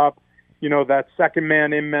stepped up. That second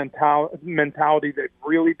man in mentality. They've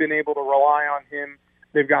really been able to rely on him.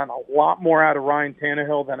 They've gotten a lot more out of Ryan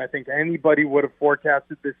Tannehill than I think anybody would have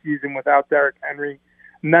forecasted this season without Derrick Henry.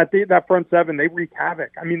 And that front 7, they wreak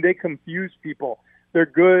havoc. I mean, they confuse people. They're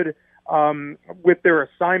good with their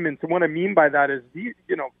assignments. And what I mean by that is,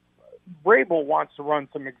 Vrabel wants to run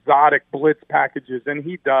some exotic blitz packages, and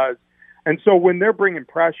he does. And so when they're bringing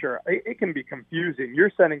pressure, it can be confusing.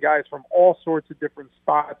 You're sending guys from all sorts of different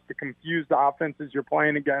spots to confuse the offenses you're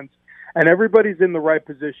playing against. And everybody's in the right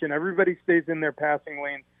position. Everybody stays in their passing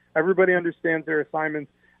lane. Everybody understands their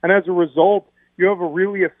assignments. And as a result, you have a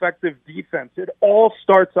really effective defense. It all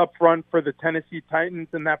starts up front for the Tennessee Titans,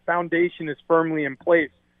 and that foundation is firmly in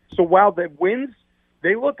place. So while the wins,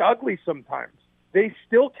 they look ugly sometimes, they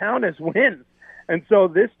still count as wins. And so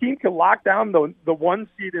this team can lock down the 1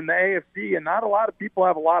 seed in the AFC, and not a lot of people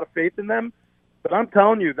have a lot of faith in them. But I'm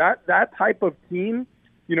telling you, that type of team,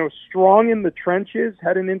 strong in the trenches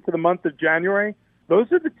heading into the month of January, those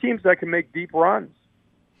are the teams that can make deep runs.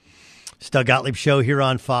 It's Doug Gottlieb Show here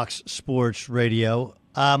on Fox Sports Radio.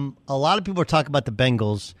 A lot of people are talking about the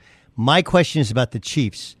Bengals. My question is about the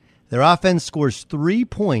Chiefs. Their offense scores 3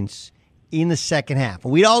 points in the second half.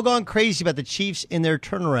 We'd all gone crazy about the Chiefs in their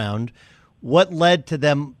turnaround. What led to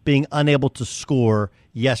them being unable to score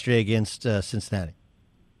yesterday against Cincinnati?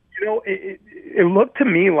 It looked to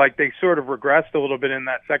me like they sort of regressed a little bit in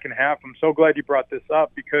that second half. I'm so glad you brought this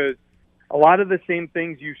up, because a lot of the same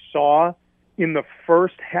things you saw in the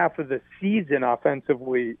first half of the season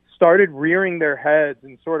offensively started rearing their heads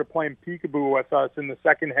and sort of playing peekaboo with us in the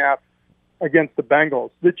second half against the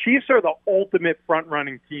Bengals. The Chiefs are the ultimate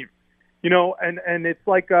front-running team, and it's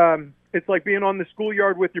like being on the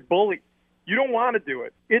schoolyard with your bully. You don't want to do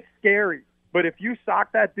it. It's scary. But if you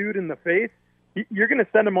sock that dude in the face, you're going to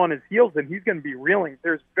send him on his heels, and he's going to be reeling.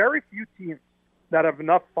 There's very few teams that have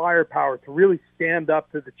enough firepower to really stand up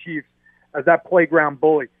to the Chiefs. as that playground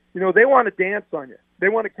bully. You know, they want to dance on you. They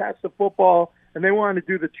want to catch the football, and they want to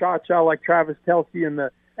do the cha-cha like Travis Kelce in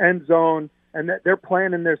the end zone, and that they're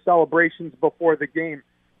planning their celebrations before the game.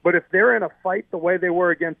 But if they're in a fight the way they were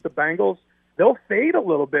against the Bengals, they'll fade a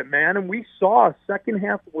little bit, man. And we saw a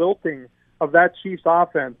second-half wilting of that Chiefs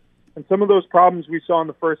offense. And some of those problems we saw in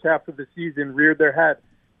the first half of the season reared their head.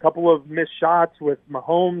 A couple of missed shots with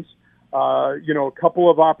Mahomes, a couple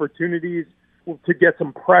of opportunities to get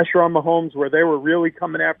some pressure on Mahomes where they were really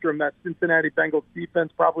coming after him. That Cincinnati Bengals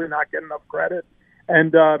defense probably not getting enough credit.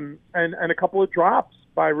 And a couple of drops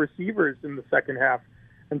by receivers in the second half.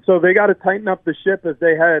 And so they got to tighten up the ship as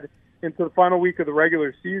they head into the final week of the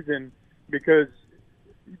regular season, because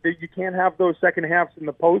you can't have those second halves in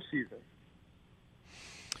the postseason.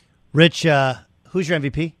 Rich, who's your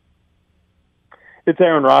MVP? It's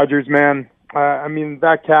Aaron Rodgers, man. I mean,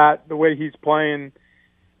 that cat, the way he's playing,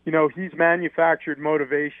 he's manufactured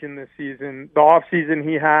motivation this season. The offseason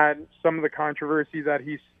he had, some of the controversy that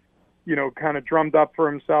he's, kind of drummed up for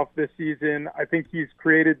himself this season. I think he's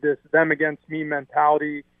created this them against me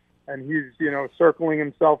mentality, and he's, circling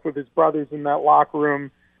himself with his brothers in that locker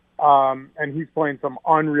room. And he's playing some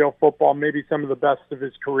unreal football, maybe some of the best of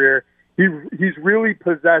his career. He's really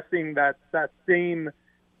possessing that same,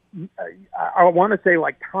 I want to say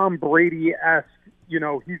like Tom Brady-esque, he's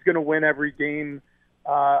going to win every game,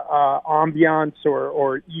 ambiance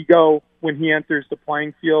or ego when he enters the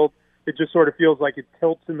playing field. It just sort of feels like it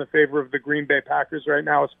tilts in the favor of the Green Bay Packers right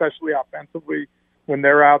now, especially offensively when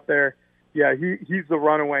they're out there. Yeah, he's the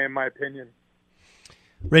runaway in my opinion.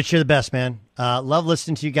 Rich, you're the best, man. Love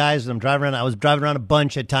listening to you guys. I'm driving around. I was driving around a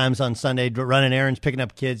bunch at times on Sunday, running errands, picking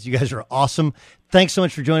up kids. You guys are awesome. Thanks so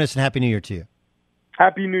much for joining us, and Happy New Year to you.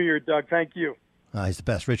 Happy New Year, Doug. Thank you. He's the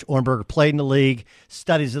best. Rich Orenberger played in the league,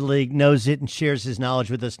 studies the league, knows it, and shares his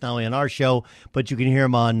knowledge with us, not only on our show, but you can hear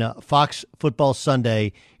him on Fox Football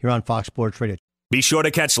Sunday here on Fox Sports Radio. Be sure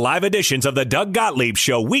to catch live editions of the Doug Gottlieb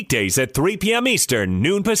Show weekdays at 3 p.m. Eastern,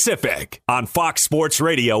 noon Pacific, on Fox Sports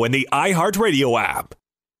Radio and the iHeartRadio app.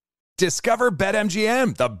 Discover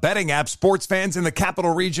BetMGM, the betting app sports fans in the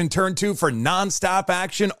capital region turn to for nonstop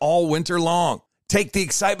action all winter long. Take the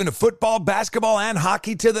excitement of football, basketball, and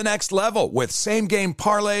hockey to the next level with same-game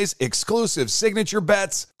parlays, exclusive signature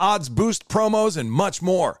bets, odds boost promos, and much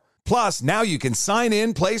more. Plus, now you can sign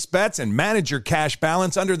in, place bets, and manage your cash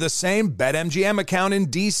balance under the same BetMGM account in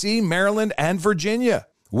D.C., Maryland, and Virginia.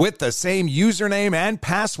 With the same username and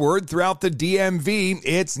password throughout the DMV,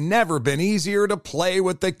 it's never been easier to play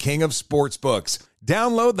with the king of sportsbooks.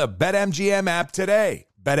 Download the BetMGM app today.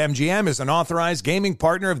 BetMGM is an authorized gaming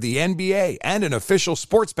partner of the NBA and an official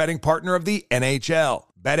sports betting partner of the NHL.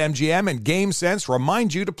 BetMGM and GameSense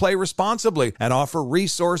remind you to play responsibly and offer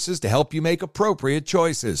resources to help you make appropriate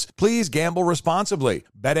choices. Please gamble responsibly.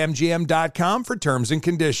 BetMGM.com for terms and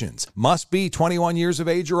conditions. Must be 21 years of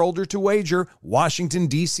age or older to wager. Washington,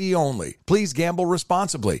 D.C. only. Please gamble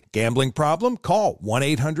responsibly. Gambling problem? Call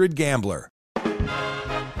 1-800-GAMBLER.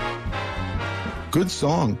 Good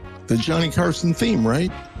song. The Johnny Carson theme,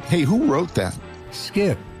 right? Hey, who wrote that?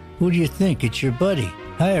 Skip, who do you think? It's your buddy.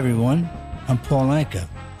 Hi, everyone. I'm Paul Anka.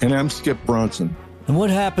 And I'm Skip Bronson. And what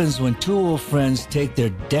happens when two old friends take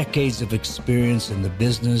their decades of experience in the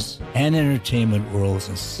business and entertainment worlds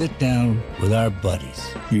and sit down with our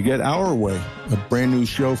buddies? You get Our Way, a brand new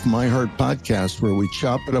show from iHeart Podcast where we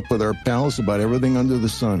chop it up with our pals about everything under the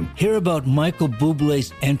sun. Hear about Michael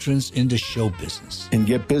Bublé's entrance into show business. And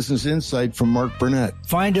get business insight from Mark Burnett.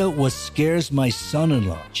 Find out what scares my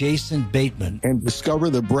son-in-law, Jason Bateman. And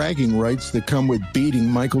discover the bragging rights that come with beating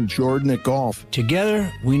Michael Jordan at golf. Together,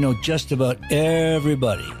 we know just about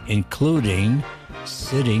everybody, including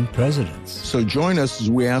sitting presidents. So join us as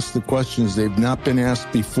we ask the questions they've not been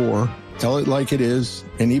asked before, tell it like it is,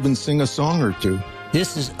 and even sing a song or two.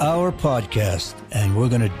 This is our podcast, and we're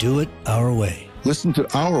going to do it our way. Listen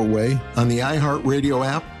to Our Way on the iHeartRadio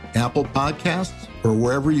app, Apple Podcasts, or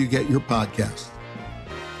wherever you get your podcasts.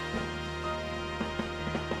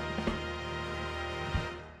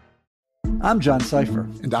 I'm John Cipher.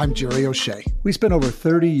 And I'm Jerry O'Shea. We spent over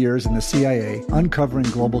 30 years in the CIA uncovering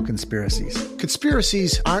global conspiracies.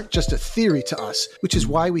 Conspiracies aren't just a theory to us, which is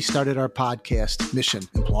why we started our podcast, Mission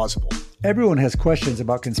Implausible. Everyone has questions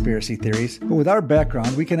about conspiracy theories, but with our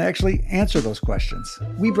background, we can actually answer those questions.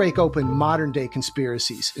 We break open modern-day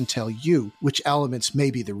conspiracies and tell you which elements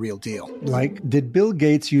may be the real deal. Like, did Bill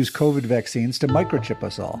Gates use COVID vaccines to microchip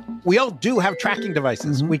us all? We all do have tracking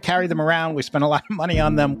devices. We carry them around. We spend a lot of money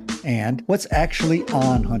on them. And what's actually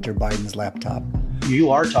on Hunter Biden's laptop?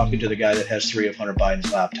 You are talking to the guy that has 3 of Hunter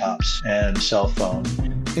Biden's laptops and cell phone.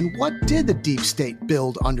 And what did the deep state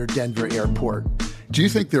build under Denver Airport? Do you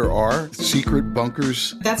think there are secret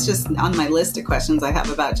bunkers? That's just on my list of questions I have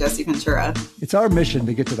about Jesse Ventura. It's our mission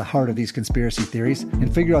to get to the heart of these conspiracy theories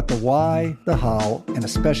and figure out the why, the how, and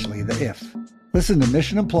especially the if. Listen to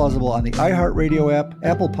Mission Implausible on the iHeartRadio app,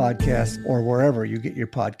 Apple Podcasts, or wherever you get your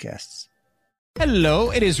podcasts.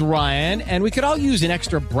 Hello, it is Ryan, and we could all use an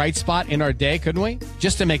extra bright spot in our day, couldn't we?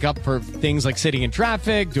 Just to make up for things like sitting in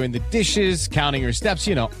traffic, doing the dishes, counting your steps,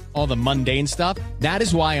 you know, all the mundane stuff. That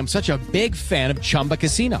is why I'm such a big fan of Chumba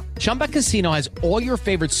Casino. Chumba Casino has all your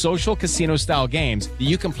favorite social casino-style games that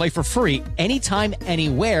you can play for free anytime,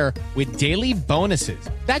 anywhere with daily bonuses.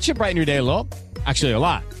 That should brighten your day a little. Actually, a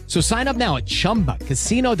lot. So sign up now at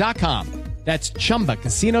ChumbaCasino.com. That's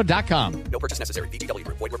ChumbaCasino.com. No purchase necessary. VGW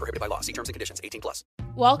Group. Void where prohibited by law. See terms and conditions. 18+.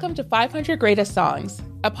 Welcome to 500 Greatest Songs,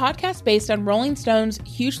 a podcast based on Rolling Stone's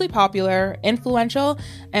hugely popular, influential,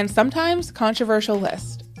 and sometimes controversial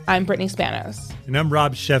list. I'm Brittany Spanos. And I'm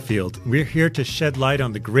Rob Sheffield. We're here to shed light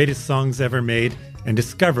on the greatest songs ever made and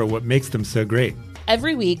discover what makes them so great.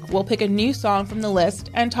 Every week, we'll pick a new song from the list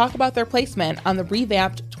and talk about their placement on the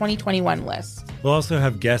revamped 2021 list. We'll also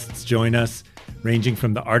have guests join us, ranging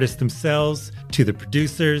from the artists themselves to the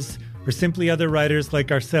producers, or simply other writers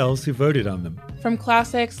like ourselves who voted on them. From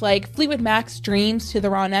classics like Fleetwood Mac's Dreams to the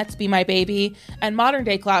Ronettes' Be My Baby, and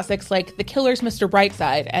modern-day classics like The Killer's Mr.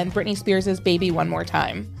 Brightside and Britney Spears' Baby One More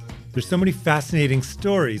Time. There's so many fascinating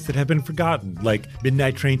stories that have been forgotten, like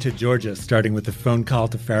Midnight Train to Georgia starting with a phone call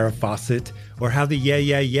to Farrah Fawcett, or how the Yeah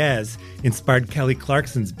Yeah Yeahs inspired Kelly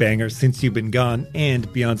Clarkson's banger Since You've Been Gone and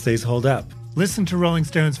Beyoncé's Hold Up. Listen to Rolling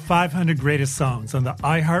Stone's 500 Greatest Songs on the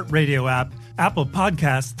iHeartRadio app, Apple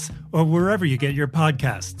Podcasts, or wherever you get your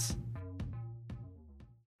podcasts.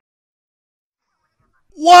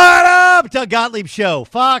 What up, Doug Gottlieb Show,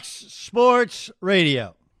 Fox Sports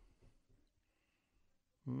Radio.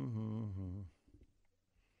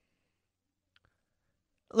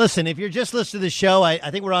 Listen, if you're just listening to the show,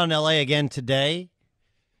 I think we're on in LA again today.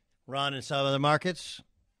 We're on in some other markets.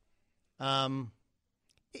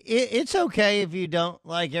 It's okay if you don't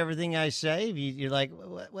like everything I say. If you're like,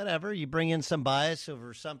 whatever, you bring in some bias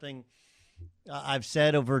over something I've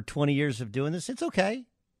said over 20 years of doing this. It's okay.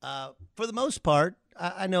 For the most part,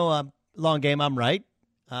 I know long game, I'm right.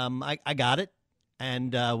 I got it,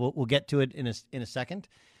 and we'll get to it in a second.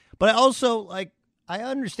 But I also, I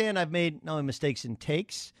understand I've made not only mistakes in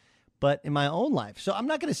takes, but in my own life. So I'm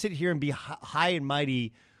not going to sit here and be high and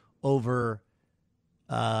mighty over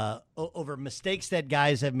mistakes that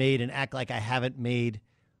guys have made and act like I haven't made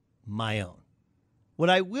my own. What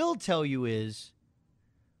I will tell you is,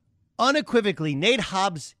 unequivocally, Nate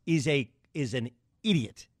Hobbs is an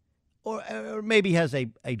idiot, or maybe has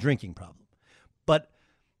a drinking problem. But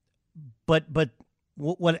what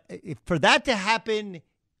for that to happen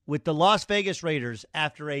with the Las Vegas Raiders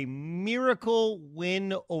after a miracle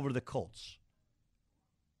win over the Colts?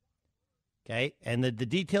 Okay, and the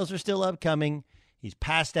details are still upcoming. He's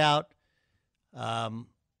passed out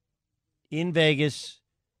in Vegas,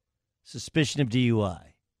 suspicion of DUI.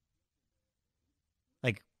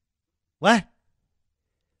 Like, what?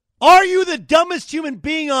 Are you the dumbest human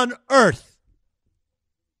being on earth?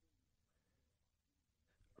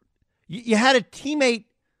 You had a teammate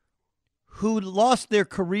who lost their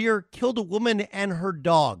career, killed a woman and her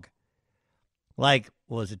dog. Like,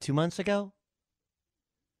 was it 2 months ago?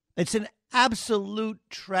 It's an absolute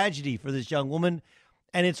tragedy for this young woman,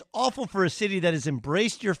 and it's awful for a city that has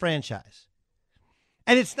embraced your franchise.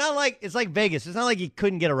 And it's like Vegas. It's not like you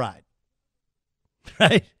couldn't get a ride,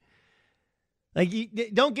 right? Like,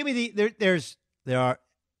 don't give me there are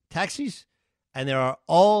taxis, and there are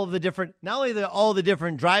all the different, not only all the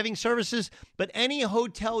different driving services, but any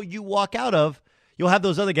hotel you walk out of, you'll have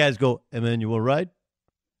those other guys go, "Hey man, you want a ride?"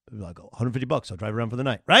 I'll go, $150. I'll drive around for the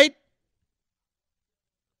night, right?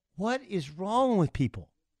 What is wrong with people?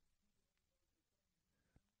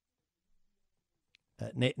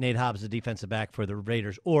 Nate Hobbs, the defensive back for the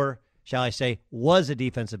Raiders, or shall I say, was a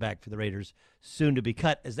defensive back for the Raiders, soon to be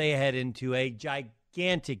cut as they head into a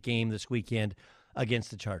gigantic game this weekend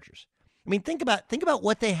against the Chargers. I mean, think about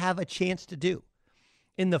what they have a chance to do.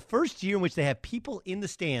 In the first year in which they have people in the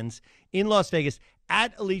stands in Las Vegas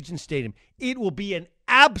at Allegiant Stadium, it will be an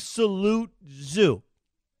absolute zoo.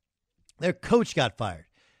 Their coach got fired.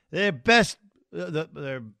 Their best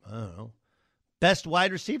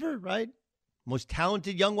wide receiver, right? Most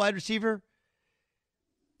talented young wide receiver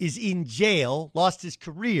is in jail, lost his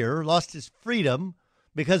career, lost his freedom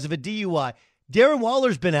because of a DUI. Darren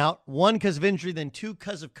Waller's been out, 1 because of injury, then 2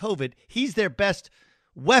 because of COVID. He's their best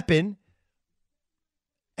weapon.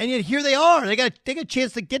 And yet here they are. They got a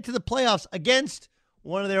chance to get to the playoffs against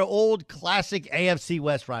one of their old classic AFC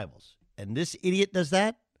West rivals. and this idiot does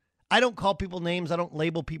that. I don't call people names. I don't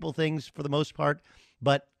label people things for the most part.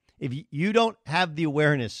 But if you don't have the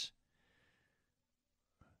awareness,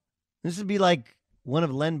 this would be like one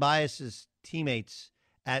of Len Bias's teammates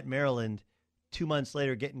at Maryland 2 months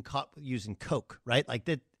later getting caught using coke, right? Like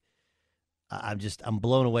that. I'm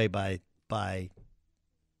blown away by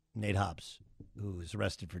Nate Hobbs, who was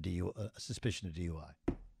arrested for suspicion of DUI.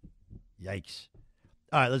 Yikes.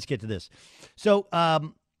 All right, let's get to this. So I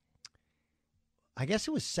guess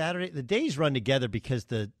it was Saturday. The days run together because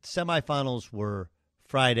the semifinals were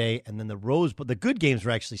Friday, and then the Rose Bowl. The good games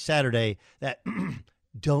were actually Saturday that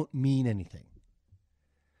don't mean anything.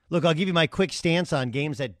 Look, I'll give you my quick stance on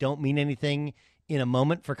games that don't mean anything in a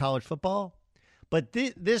moment for college football. But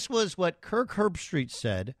this was what Kirk Herbstreit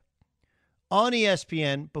said on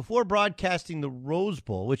ESPN before broadcasting the Rose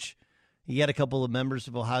Bowl, which he had a couple of members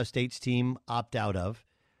of Ohio State's team opt out of,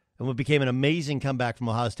 and what became an amazing comeback from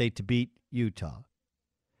Ohio State to beat Utah.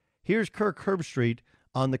 Here's Kirk Herbstreit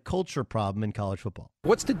on the culture problem in college football.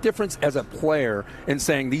 What's the difference as a player in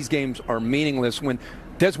saying these games are meaningless when,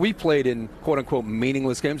 Des, we played in quote-unquote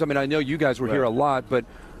meaningless games? I mean, I know you guys were here a lot, but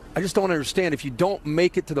I just don't understand. If you don't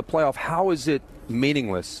make it to the playoff, how is it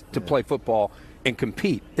meaningless to play football and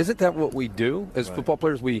compete? Isn't that what we do as football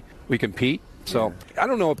players? We compete. So I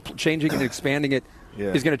don't know if changing and expanding it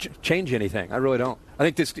is going to change anything. I really don't. I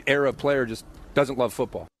think this era of player just doesn't love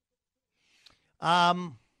football.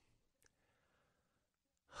 I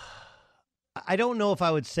don't know if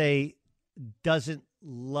I would say doesn't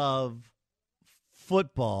love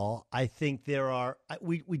football. I think there are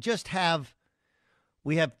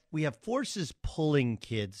we have forces pulling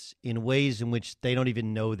kids in ways in which they don't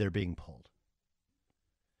even know they're being pulled.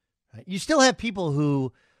 Right? You still have people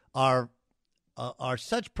who are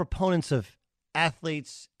such proponents of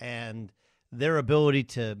athletes and their ability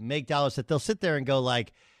to make dollars that they'll sit there and go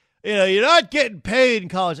like, you're not getting paid in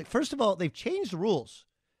college. Like, first of all, they've changed the rules.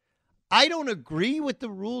 I don't agree with the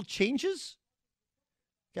rule changes.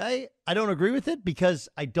 Okay, I don't agree with it because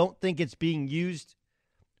I don't think it's being used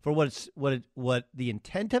for what the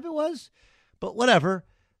intent of it was. But whatever,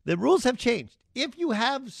 the rules have changed. If you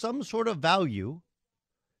have some sort of value,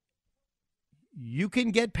 you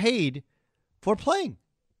can get paid for playing.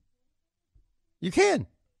 You can.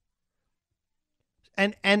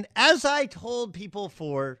 And as I told people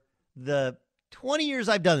for the 20 years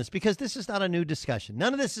I've done this, because this is not a new discussion.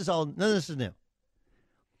 None of this is new.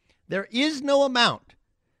 There is no amount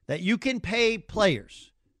that you can pay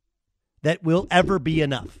players that will ever be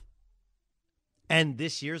enough. And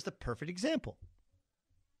this year's the perfect example.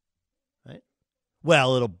 Right?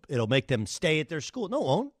 Well, it'll make them stay at their school. No, it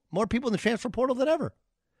won't. More people in the transfer portal than ever.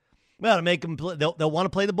 Well, to make them play, they'll want to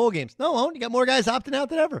play the bowl games. No, it won't. You got more guys opting out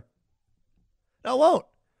than ever. No, it won't.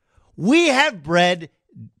 We have bred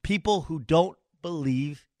people who don't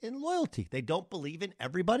believe in loyalty. They don't believe in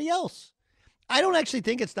everybody else. I don't actually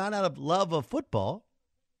think it's not out of love of football.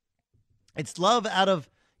 It's love out of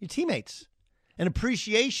your teammates and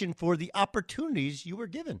appreciation for the opportunities you were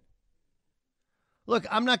given. Look,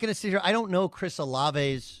 I'm not going to sit here. I don't know Chris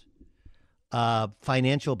Olave's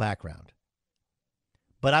financial background,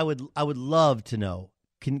 but I would love to know.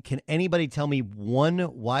 Can anybody tell me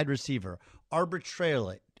one wide receiver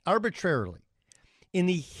arbitrarily in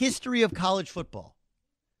the history of college football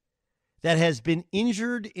that has been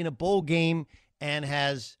injured in a bowl game and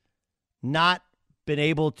has not been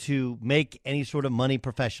able to make any sort of money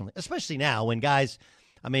professionally, especially now when guys,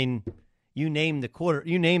 I mean, you name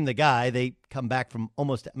the guy, they come back from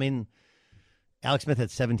Alex Smith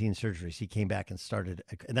had 17 surgeries. He came back and started,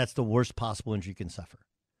 and that's the worst possible injury you can suffer.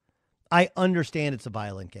 I understand it's a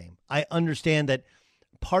violent game. I understand that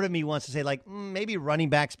part of me wants to say, like, maybe running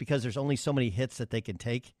backs, because there's only so many hits that they can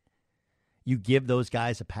take, you give those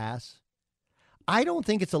guys a pass. I don't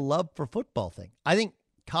think it's a love for football thing. I think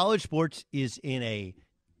college sports is in a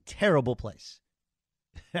terrible place,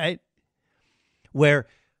 right? Where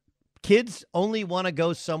kids only want to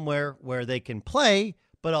go somewhere where they can play,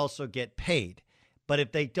 but also get paid. But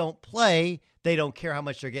if they don't play, they don't care how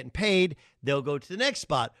much they're getting paid. They'll go to the next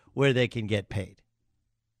spot where they can get paid.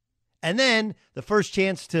 And then the first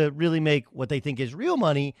chance to really make what they think is real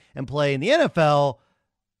money and play in the NFL,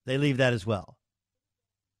 they leave that as well.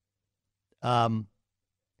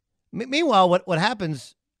 Meanwhile, what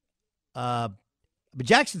happens,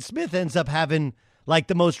 Jackson Smith ends up having like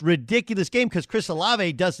the most ridiculous game because Chris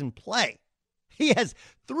Olave doesn't play. He has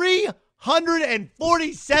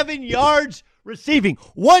 347 yards receiving.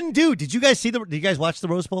 One dude. Did you guys watch the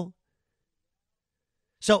Rose Bowl?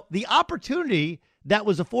 So the opportunity that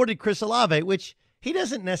was afforded Chris Olave, which he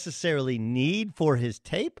doesn't necessarily need for his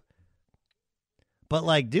tape, But,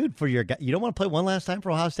 like, dude, for your guy, you don't want to play one last time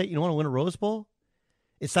for Ohio State? You don't want to win a Rose Bowl?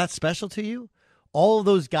 It's that special to you? All of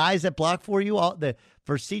those guys that block for you,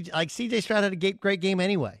 C.J. Stroud had a great game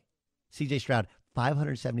anyway. C.J. Stroud,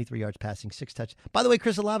 573 yards passing, 6 touchdowns. By the way,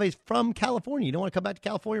 Chris Olave is from California. You don't want to come back to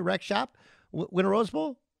California, wreck shop, win a Rose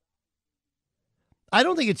Bowl? I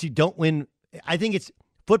don't think it's you don't win. I think it's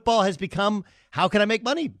football has become, how can I make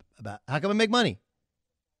money? How can I make money?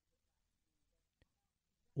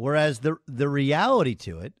 Whereas the reality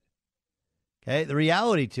to it, okay, the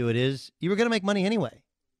reality to it is you were going to make money anyway.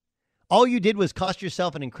 All you did was cost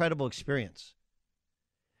yourself an incredible experience.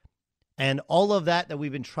 And all of that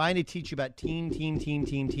we've been trying to teach you about team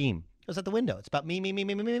goes out the window. It's about me.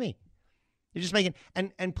 You're just making,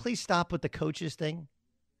 and please stop with the coaches thing.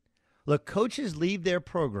 Look, coaches leave their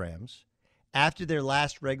programs after their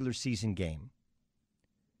last regular season game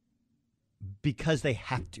because they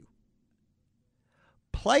have to.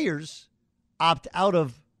 Players opt out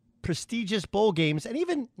of prestigious bowl games and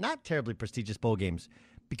even not terribly prestigious bowl games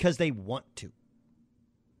because they want to.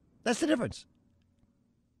 That's the difference.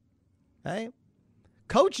 Okay?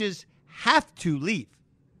 Coaches have to leave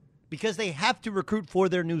because they have to recruit for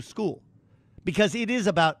their new school because it is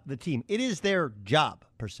about the team. It is their job,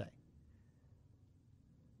 per se.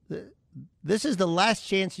 This is the last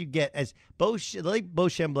chance you get. As Bo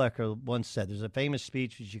Schembechler once said, there's a famous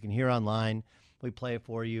speech which you can hear online. We play it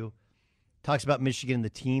for you. Talks about Michigan, the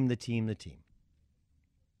team.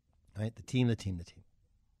 Right? The team.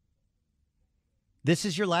 This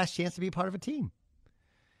is your last chance to be a part of a team.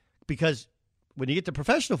 Because when you get to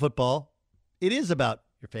professional football, it is about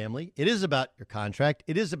your family. It is about your contract.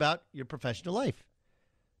 It is about your professional life.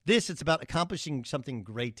 It's about accomplishing something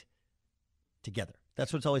great together.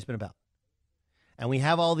 That's what it's always been about. And we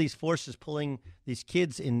have all these forces pulling these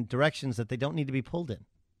kids in directions that they don't need to be pulled in.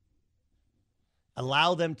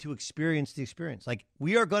 Allow them to experience the experience. Like,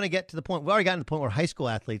 we are going to get to the point, we've already gotten to the point where high school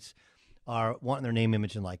athletes are wanting their name,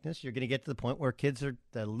 image, and likeness. You're going to get to the point where kids are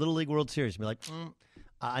the Little League World Series and be like,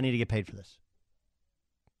 I need to get paid for this.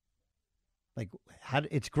 Like,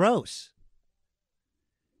 it's gross.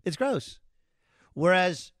 It's gross.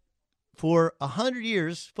 Whereas for 100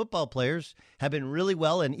 years, football players have been really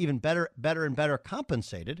well and even better and better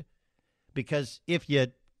compensated because if you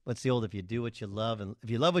do what you love, and if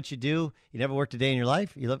you love what you do, you never worked a day in your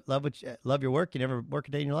life. You love your work, you never work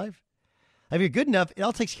a day in your life. If you're good enough, it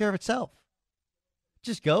all takes care of itself.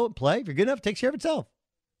 Just go and play. If you're good enough, it takes care of itself.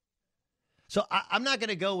 So I'm not going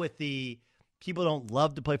to go with the people don't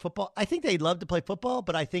love to play football. I think they love to play football,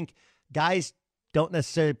 but I think guys don't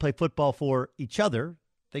necessarily play football for each other.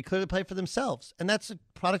 They clearly play for themselves, and that's a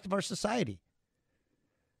product of our society.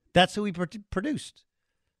 That's who we produced,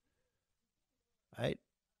 right?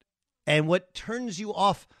 And what turns you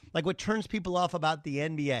off, like what turns people off about the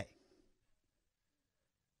NBA,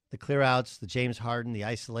 the clear-outs, the James Harden, the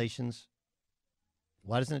isolations,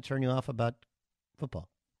 why doesn't it turn you off about football,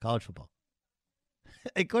 college football?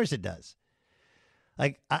 Of course it does.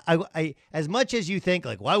 Like, I as much as you think,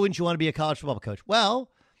 like, why wouldn't you want to be a college football coach? Well,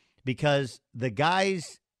 because the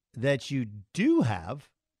guys that you do have,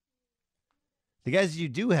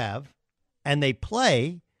 and they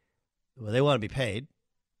play, well, they want to be paid.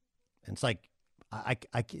 And it's like,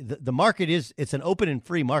 the market it's an open and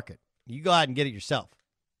free market. You go out and get it yourself.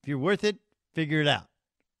 If you're worth it, figure it out,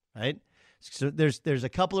 right? So there's a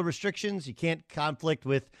couple of restrictions. You can't conflict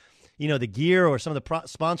with, the gear or some of the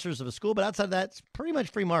sponsors of a school, but outside of that, it's pretty much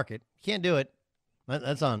free market. You can't do it.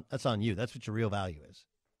 That's on you. That's what your real value is.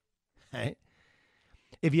 Right?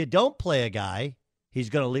 If you don't play a guy, he's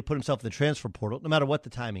going to put himself in the transfer portal, no matter what the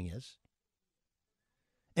timing is.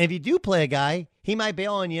 And if you do play a guy, he might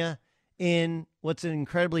bail on you in what's an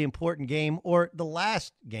incredibly important game or the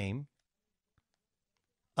last game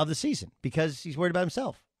of the season because he's worried about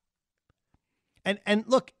himself. And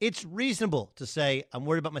look, it's reasonable to say, I'm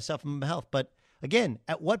worried about myself and my health. But again,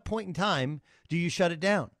 at what point in time do you shut it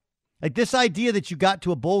down? Like this idea that you got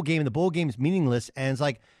to a bowl game and the bowl game is meaningless. And it's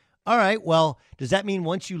like, all right, well, does that mean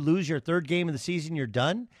once you lose your third game of the season, you're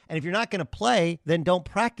done? And if you're not going to play, then don't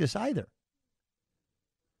practice either.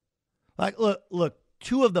 Like, look,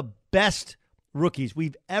 two of the best rookies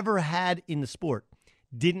we've ever had in the sport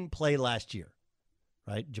didn't play last year,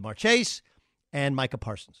 right? Jamar Chase and Micah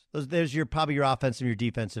Parsons. There's probably your offensive and your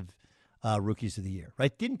defensive rookies of the year,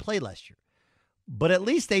 right? Didn't play last year. But at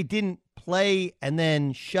least they didn't play and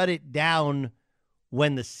then shut it down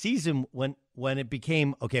when the season, when it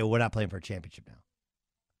became, okay, well, we're not playing for a championship now.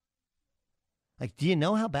 Like, do you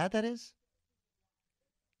know how bad that is?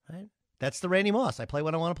 Right? That's the Randy Moss. I play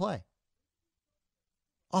when I want to play.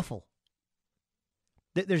 Awful.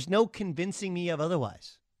 There's no convincing me of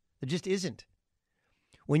otherwise. There just isn't.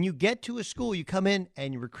 When you get to a school, you come in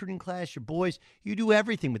and your recruiting class, your boys, you do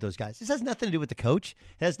everything with those guys. This has nothing to do with the coach.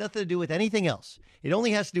 It has nothing to do with anything else. It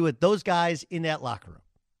only has to do with those guys in that locker room.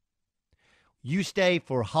 You stay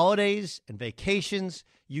for holidays and vacations.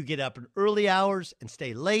 You get up in early hours and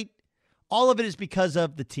stay late. All of it is because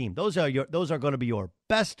of the team. Those are going to be your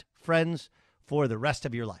best friends for the rest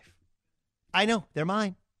of your life. I know, they're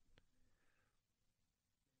mine.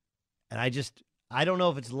 And I don't know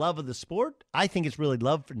if it's love of the sport. I think it's really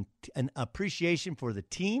love and an appreciation for the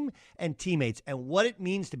team and teammates and what it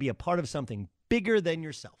means to be a part of something bigger than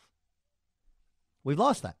yourself. We've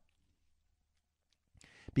lost that.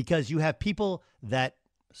 Because you have people that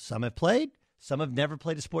some have played, some have never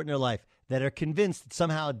played a sport in their life, that are convinced that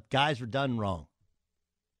somehow guys were done wrong.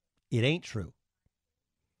 It ain't true.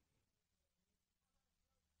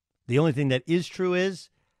 The only thing that is true is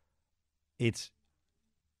it's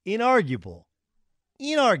inarguable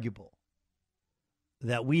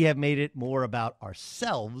that we have made it more about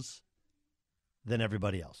ourselves than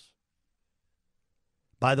everybody else.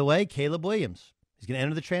 By the way, Caleb Williams is going to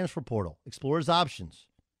enter the transfer portal, explore his options.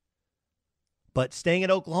 But staying at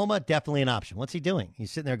Oklahoma, definitely an option. What's he doing? He's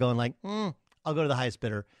sitting there going like, I'll go to the highest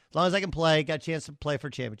bidder. As long as I can play, got a chance to play for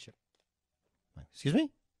a championship. Excuse me?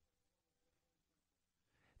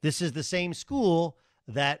 This is the same school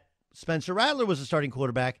that Spencer Rattler was a starting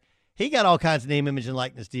quarterback. He got all kinds of name, image, and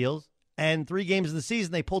likeness deals. And 3 games of the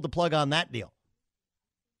season, they pulled the plug on that deal.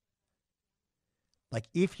 Like,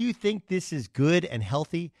 if you think this is good and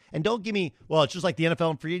healthy, and don't give me, well, it's just like the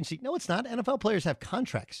NFL and free agency. No, it's not. NFL players have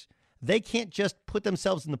contracts. They can't just put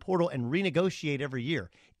themselves in the portal and renegotiate every year.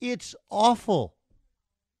 It's awful.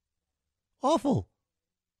 Awful.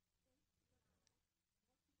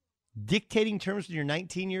 Dictating terms when you're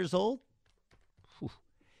 19 years old?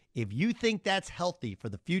 If you think that's healthy for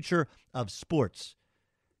the future of sports,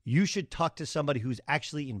 you should talk to somebody who's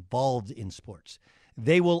actually involved in sports.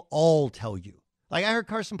 They will all tell you. Like I heard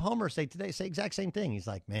Carson Palmer say today, say exact same thing. He's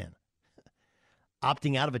like, man,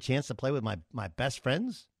 opting out of a chance to play with my best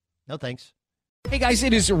friends? No, thanks. Hey, guys,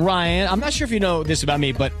 it is Ryan. I'm not sure if you know this about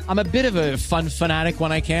me, but I'm a bit of a fun fanatic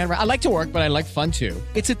when I can. I like to work, but I like fun, too.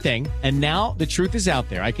 It's a thing. And now the truth is out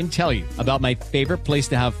there. I can tell you about my favorite place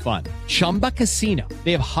to have fun, Chumba Casino.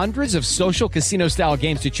 They have hundreds of social casino-style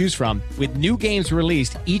games to choose from with new games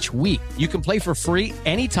released each week. You can play for free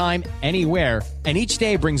anytime, anywhere, and each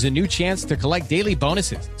day brings a new chance to collect daily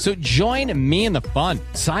bonuses. So join me in the fun.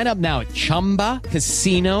 Sign up now at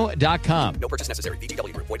ChumbaCasino.com. No purchase necessary.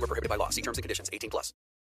 VGW Group. Void where prohibited by law. See terms and conditions. 18+.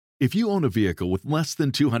 If you own a vehicle with less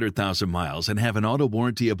than 200,000 miles and have an auto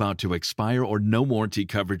warranty about to expire or no warranty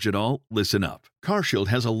coverage at all, listen up. CarShield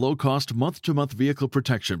has a low-cost month-to-month vehicle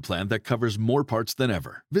protection plan that covers more parts than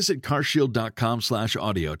ever. Visit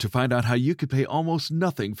carshield.com/audio to find out how you could pay almost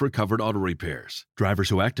nothing for covered auto repairs. Drivers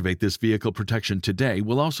who activate this vehicle protection today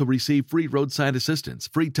will also receive free roadside assistance,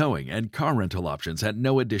 free towing, and car rental options at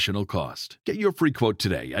no additional cost. Get your free quote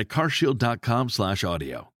today at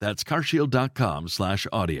carshield.com/audio. That's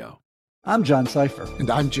carshield.com/audio. I'm John Cipher.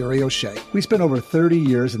 And I'm Jerry O'Shea. We spent over 30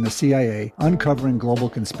 years in the CIA uncovering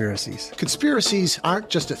global conspiracies. Conspiracies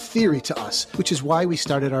aren't just a theory to us, which is why we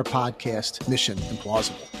started our podcast, Mission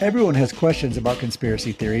Implausible. Everyone has questions about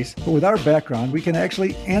conspiracy theories, but with our background, we can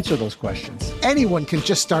actually answer those questions. Anyone can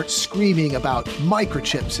just start screaming about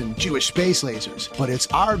microchips and Jewish space lasers, but it's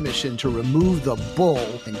our mission to remove the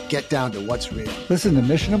bull and get down to what's real. Listen to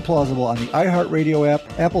Mission Implausible on the iHeartRadio app,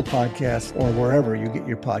 Apple Podcasts, or wherever you get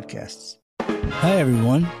your podcasts. Hi,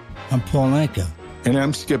 everyone. I'm Paul Anka. And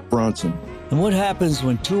I'm Skip Bronson. And what happens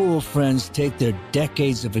when two old friends take their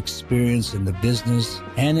decades of experience in the business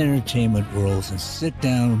and entertainment worlds and sit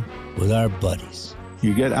down with our buddies?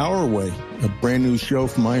 You get Our Way, a brand new show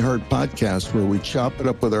from iHeart Podcast where we chop it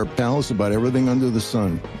up with our pals about everything under the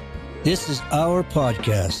sun. This is our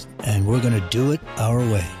podcast, and we're going to do it our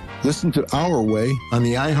way. Listen to Our Way on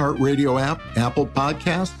the iHeartRadio app, Apple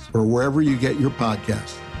Podcasts, or wherever you get your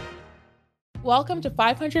podcasts. Welcome to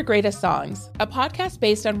 500 Greatest Songs, a podcast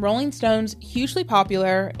based on Rolling Stone's hugely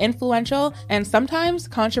popular, influential, and sometimes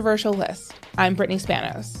controversial list. I'm Brittany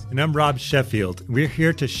Spanos. And I'm Rob Sheffield. We're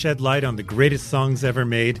here to shed light on the greatest songs ever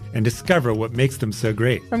made and discover what makes them so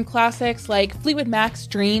great. From classics like Fleetwood Mac's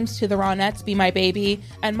Dreams to the Ronettes' Be My Baby,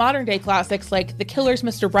 and modern-day classics like The Killer's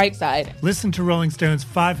Mr. Brightside. Listen to Rolling Stone's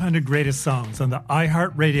 500 Greatest Songs on the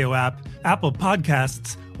iHeartRadio app, Apple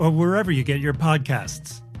Podcasts, or wherever you get your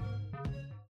podcasts.